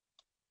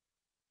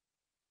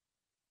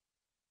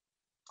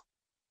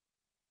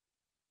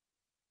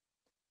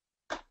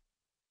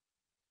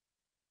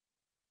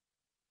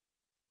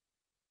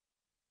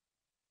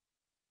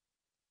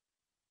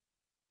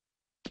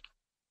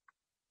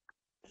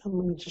 And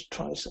let me just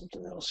try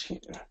something else here.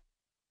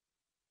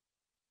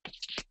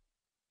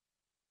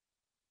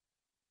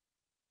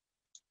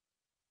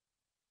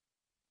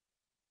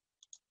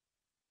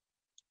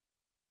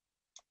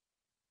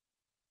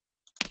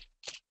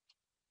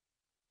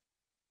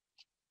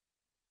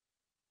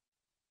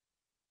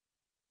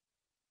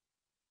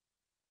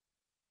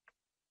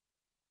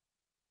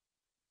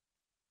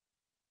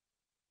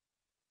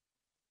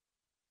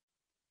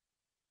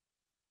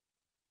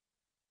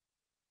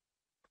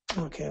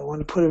 Okay, I want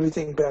to put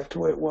everything back to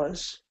where it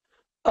was.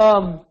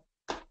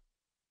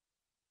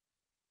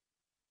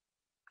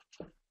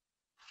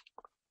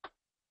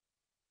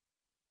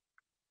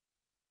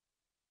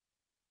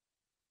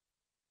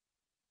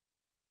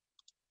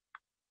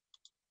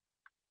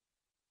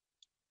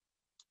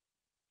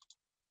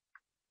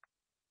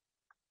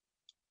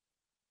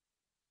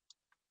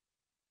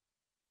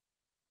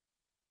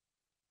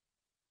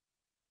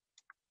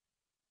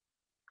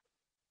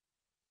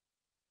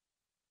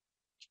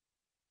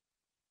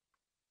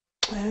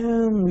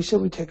 And we said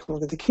we'd take a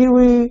look at the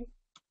Kiwi.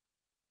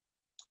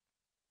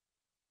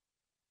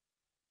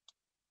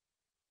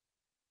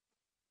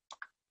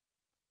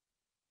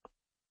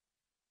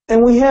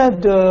 And we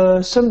had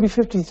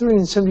 70.53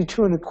 and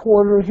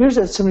 72.25. Here's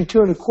that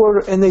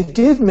 72.25, and they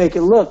did make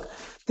it. Look,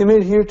 they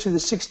made it here to the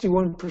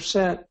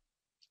 61%.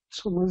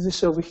 So we'll move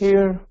this over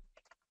here.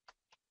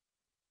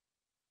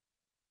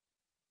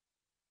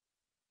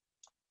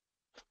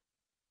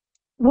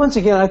 Once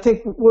again, I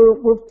think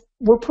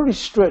we're pretty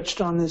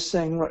stretched on this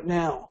thing right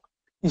now.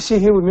 You see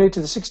here we made it to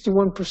the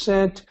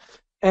 61%,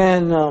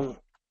 and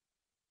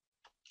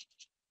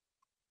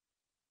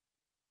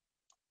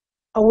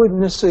I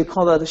wouldn't necessarily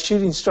call that a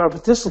shooting star,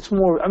 but this looks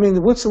more, I mean,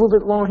 the wick's a little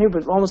bit long here,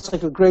 but almost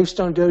like a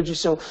gravestone doji.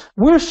 So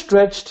we're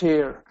stretched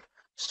here.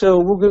 So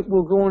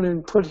we'll go in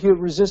and put here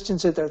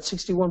resistance at that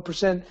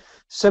 61%,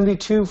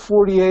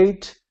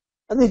 72.48.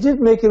 And they did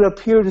make it up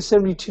here to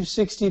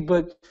 72.60,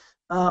 but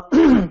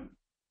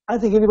I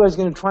think anybody's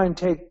going to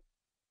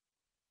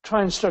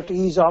try and start to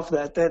ease off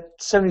that. That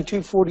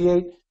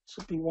 72.48, this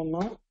will be 1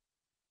 month.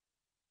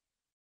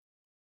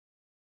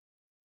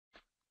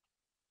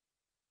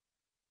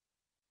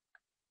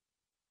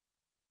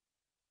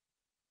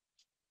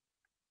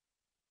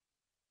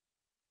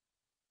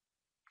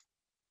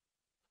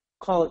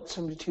 Call it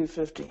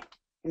 72.50.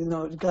 Even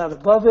though it got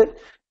above it,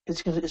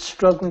 it's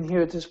struggling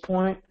here at this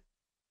point.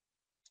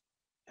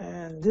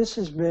 And this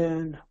has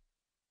been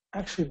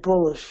actually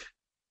bullish,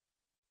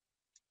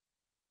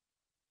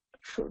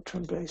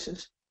 short-term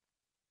basis.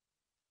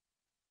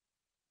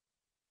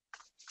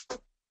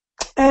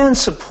 And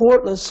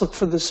support, let's look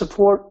for the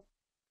support.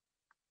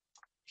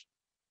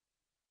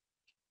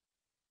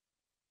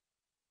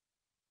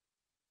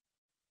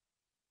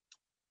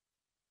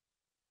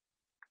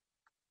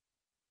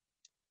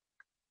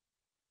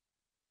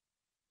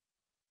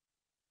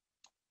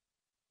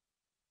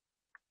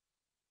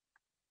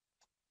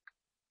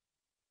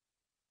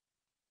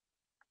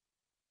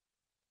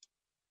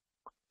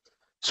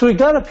 So we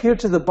got up here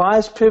to the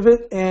bias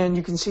pivot, and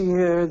you can see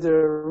here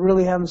they're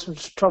really having some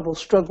trouble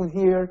struggling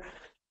here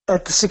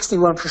at the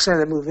 61% of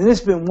the move. And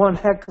it's been one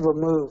heck of a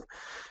move.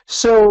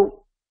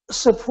 So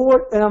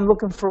support, and I'm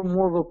looking for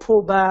more of a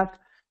pullback.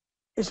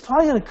 It's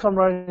probably going to come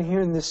right in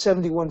here in the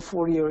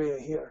 71.40 area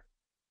here.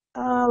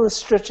 Let's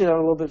stretch it out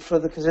a little bit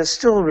further because it's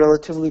still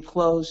relatively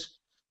close.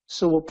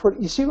 So we'll put,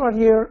 you see right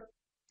here,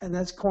 and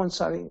that's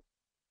coinciding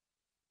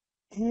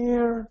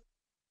here.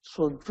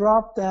 So we'll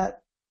drop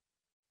that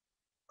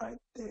right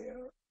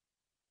there.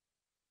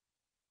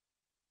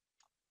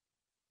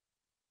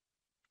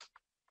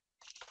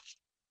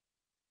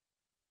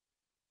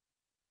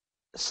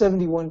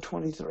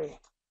 $71.23.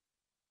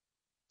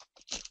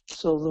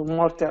 So they'll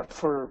mark that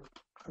for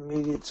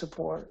immediate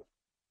support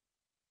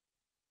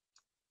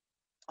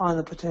on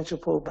the potential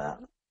pullback.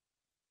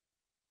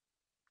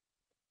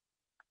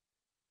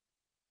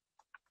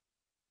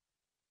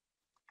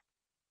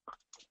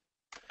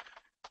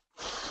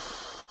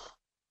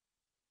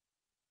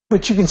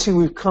 But you can see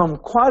we've come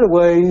quite a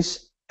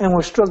ways, and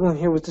we're struggling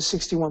here with the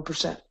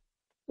 61%.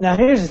 Now,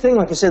 here's the thing.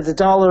 Like I said, the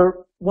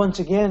dollar, once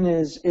again,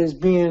 is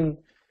being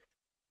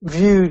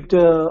viewed,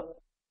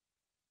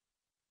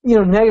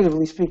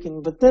 negatively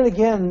speaking. But then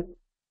again,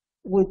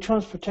 with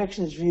Trump's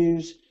protectionist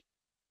views,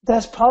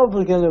 that's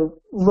probably going to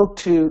look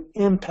to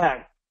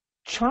impact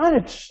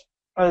China's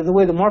the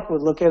way the market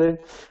would look at it,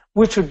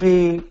 which would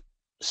be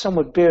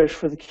somewhat bearish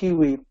for the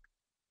Kiwi,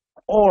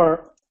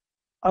 or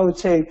I would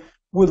say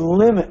would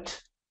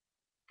limit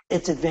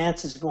its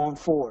advances going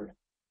forward.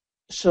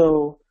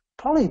 So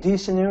probably a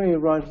decent area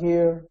right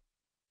here.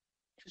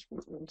 Just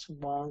moving some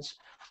bonds.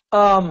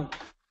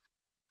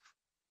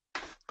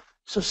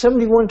 So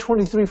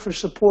 71.23 for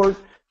support,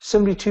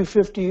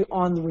 72.50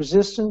 on the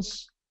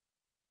resistance.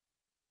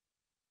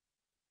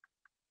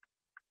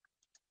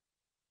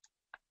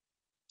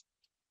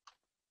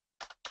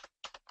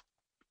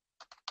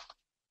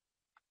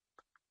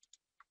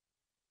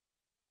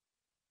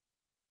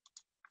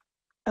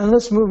 And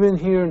let's move in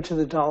here into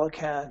the dollar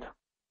CAD.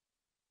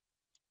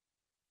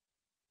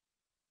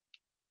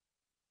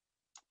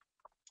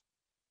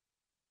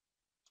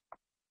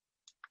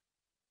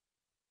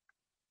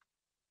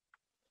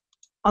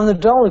 On the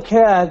dollar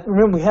CAD,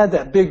 remember we had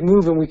that big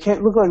move and we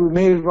can't look like we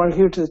made it right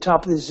here to the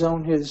top of this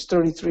zone here, this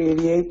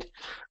 33.88.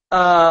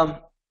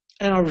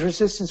 And our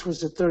resistance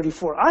was at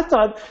 34. I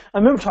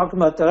remember talking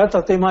about that. I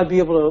thought they might be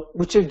able to,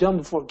 which they've done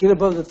before, get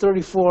above the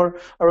 34,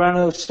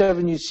 around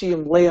 07, you see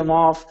them lay them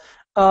off.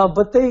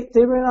 But they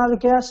ran out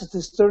of gas at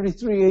this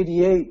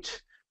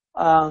 33.88.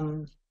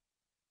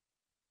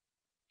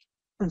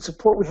 And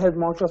support we had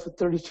marked off at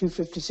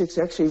 32.56,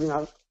 actually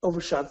even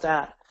overshot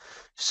that.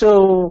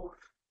 So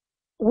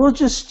we'll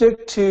just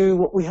stick to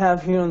what we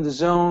have here in the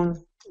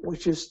zone,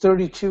 which is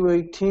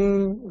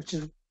 32.18, which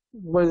is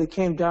where they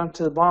came down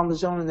to the bottom of the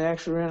zone and they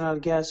actually ran out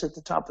of gas at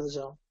the top of the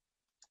zone.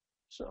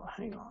 So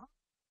hang on.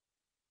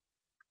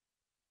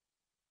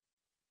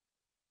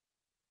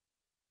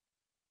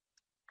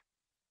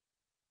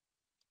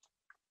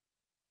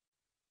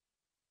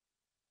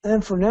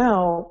 And for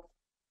now,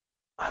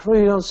 I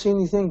really don't see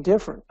anything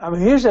different. I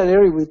mean, here's that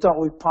area we thought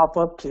we'd pop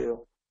up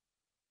to.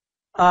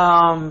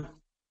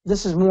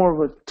 This is more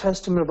of a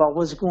testament about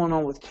what's going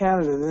on with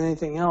Canada than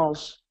anything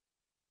else.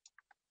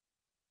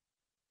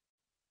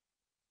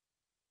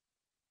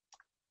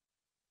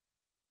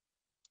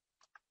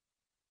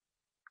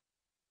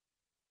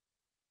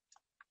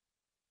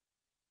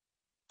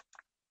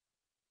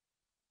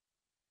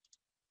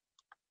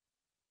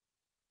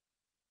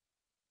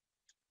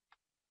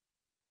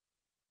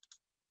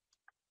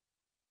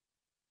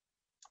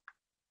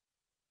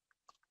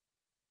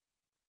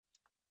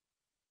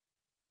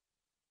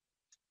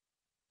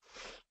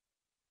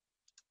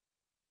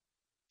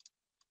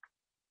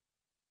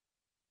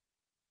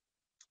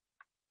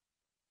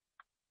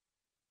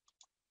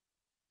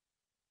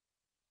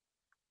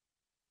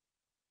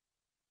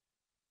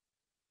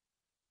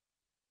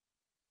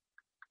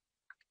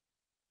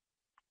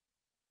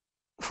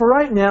 For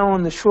right now,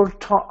 on the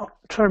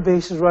short-term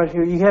basis right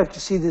here, you have to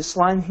see this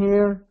line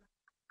here.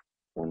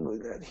 We'll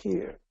move that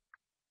here.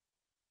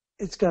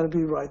 It's got to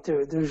be right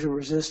there. There's your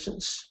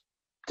resistance.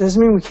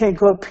 Doesn't mean we can't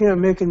go up here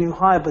and make a new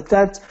high, but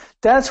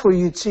that's where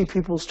you'd see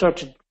people start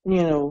to,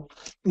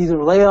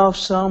 either lay off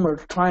some or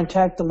try and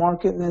attack the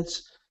market, and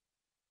that's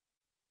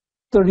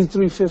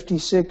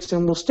 33.56,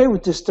 and we'll stay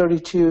with this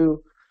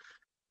 32.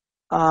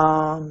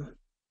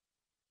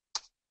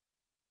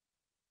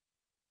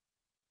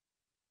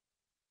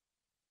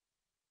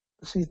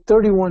 See,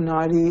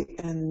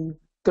 31.90 and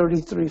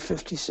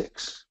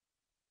 33.56.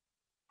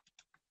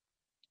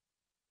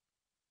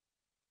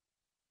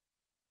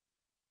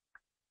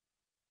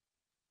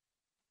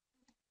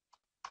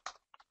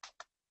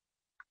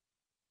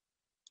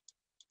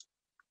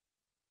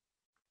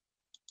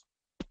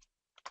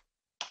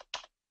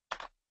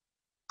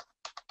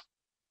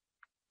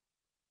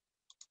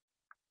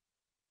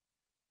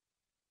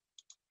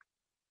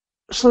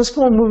 So let's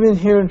go and move in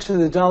here into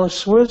the dollar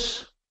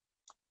Swiss.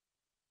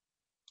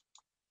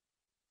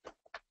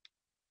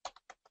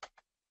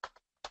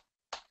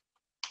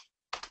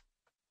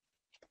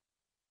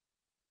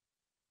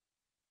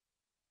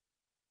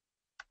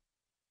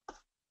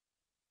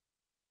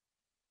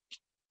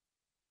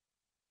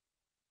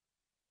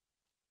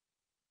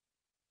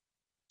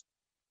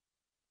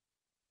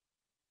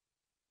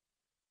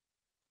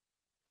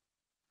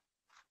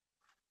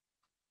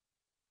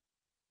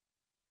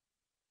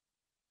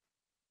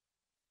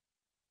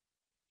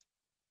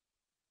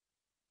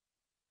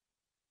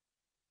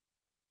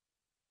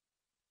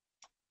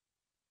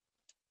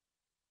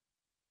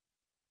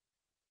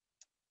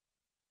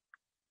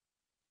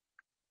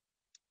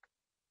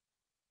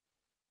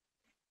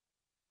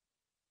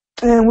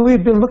 And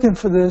we've been looking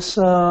for this.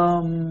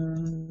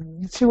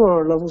 Let's see where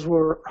our levels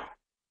were.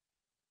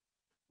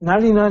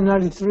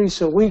 99.93.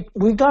 So we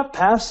got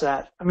past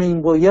that. I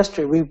mean, well,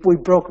 yesterday we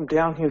broke them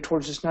down here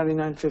towards this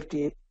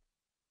 99.58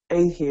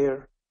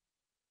 here.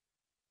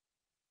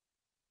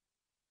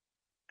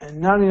 And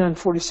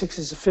 99.46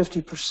 is a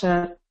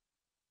 50%.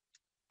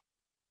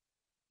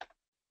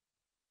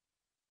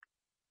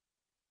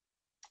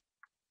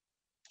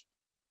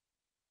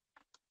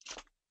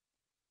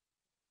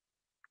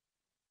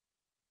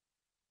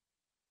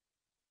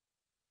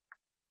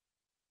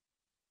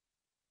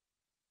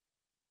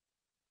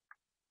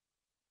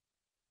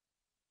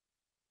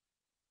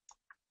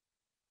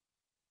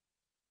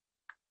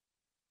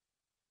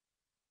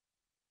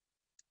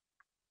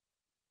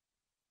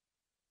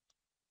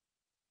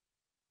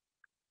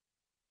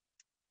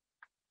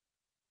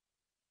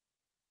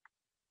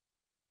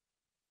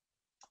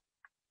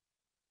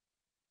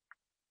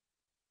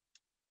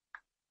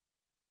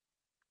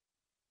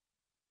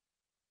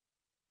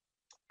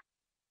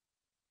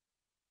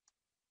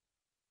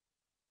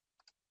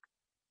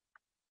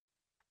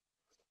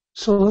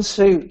 So let's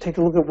say, take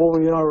a look at where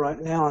we are right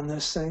now on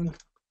this thing.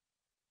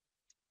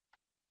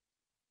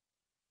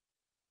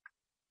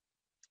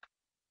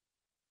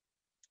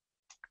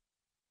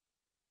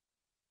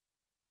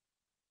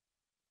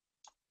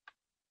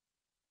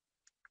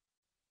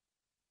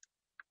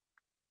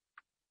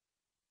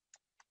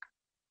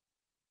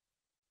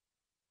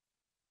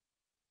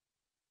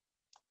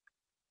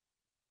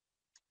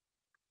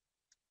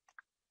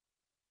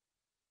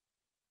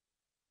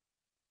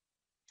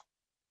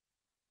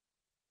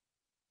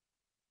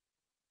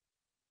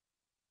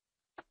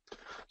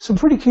 Some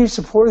pretty key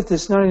support at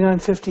this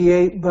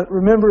 99.58, but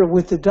remember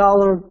with the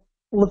dollar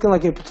looking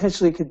like it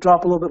potentially could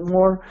drop a little bit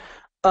more,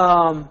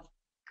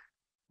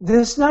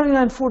 this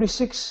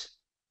 99.46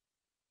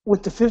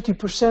 with the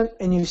 50%,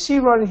 and you see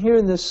right here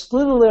in this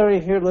little area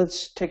here,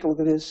 let's take a look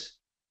at this.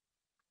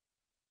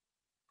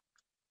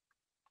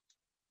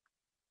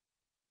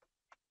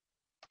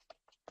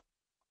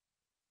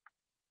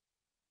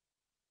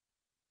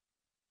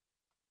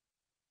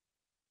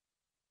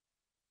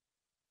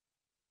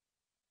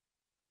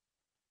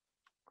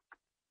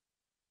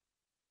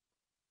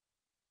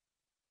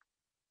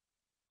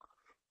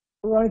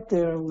 Right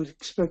there, we'd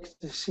expect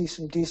to see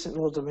some decent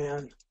little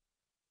demand.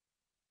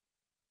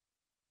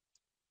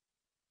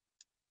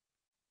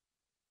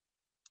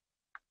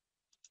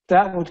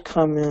 That would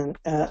come in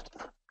at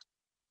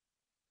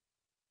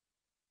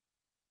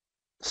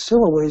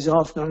still a ways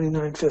off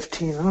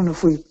 99.15. I don't know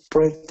if we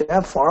break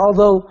that far,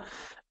 although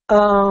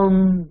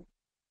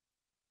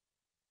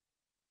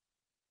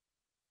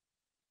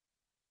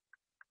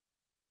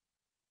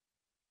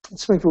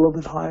let's make it a little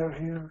bit higher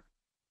here.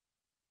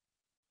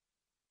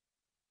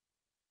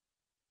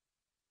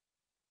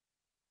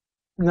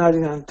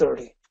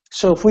 $99.30.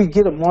 So if we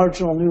get a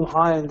marginal new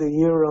high in the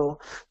euro,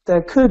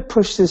 that could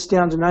push this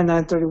down to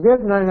 99.30. We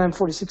have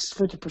 99.46,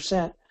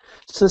 50%.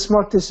 So let's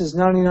mark this as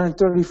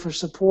 99.30 for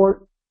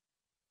support.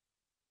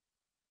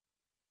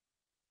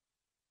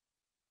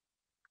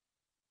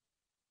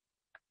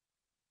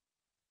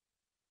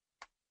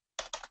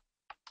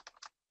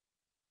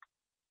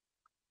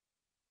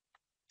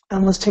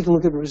 And let's take a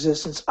look at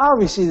resistance.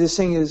 Obviously, this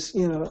thing is,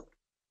 you know,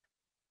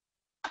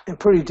 in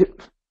pretty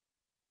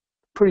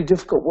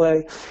difficult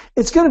way.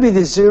 It's going to be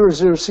the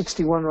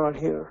 0061 right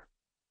here.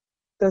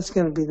 That's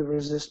going to be the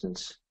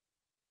resistance.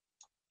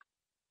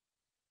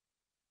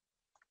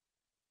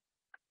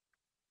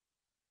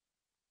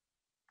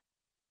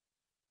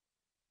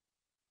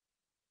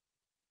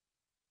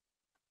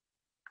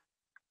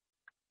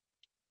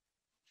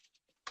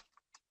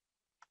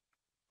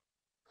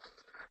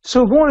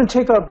 So we're going to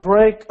take our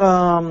break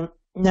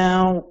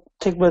now.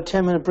 Take about a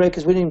 10-minute break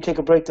because we didn't even take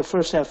a break the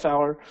first half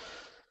hour.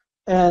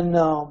 And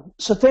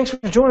so thanks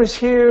for joining us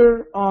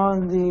here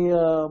on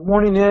the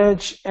Morning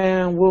Edge,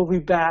 and we'll be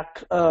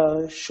back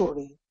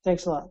shortly.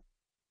 Thanks a lot.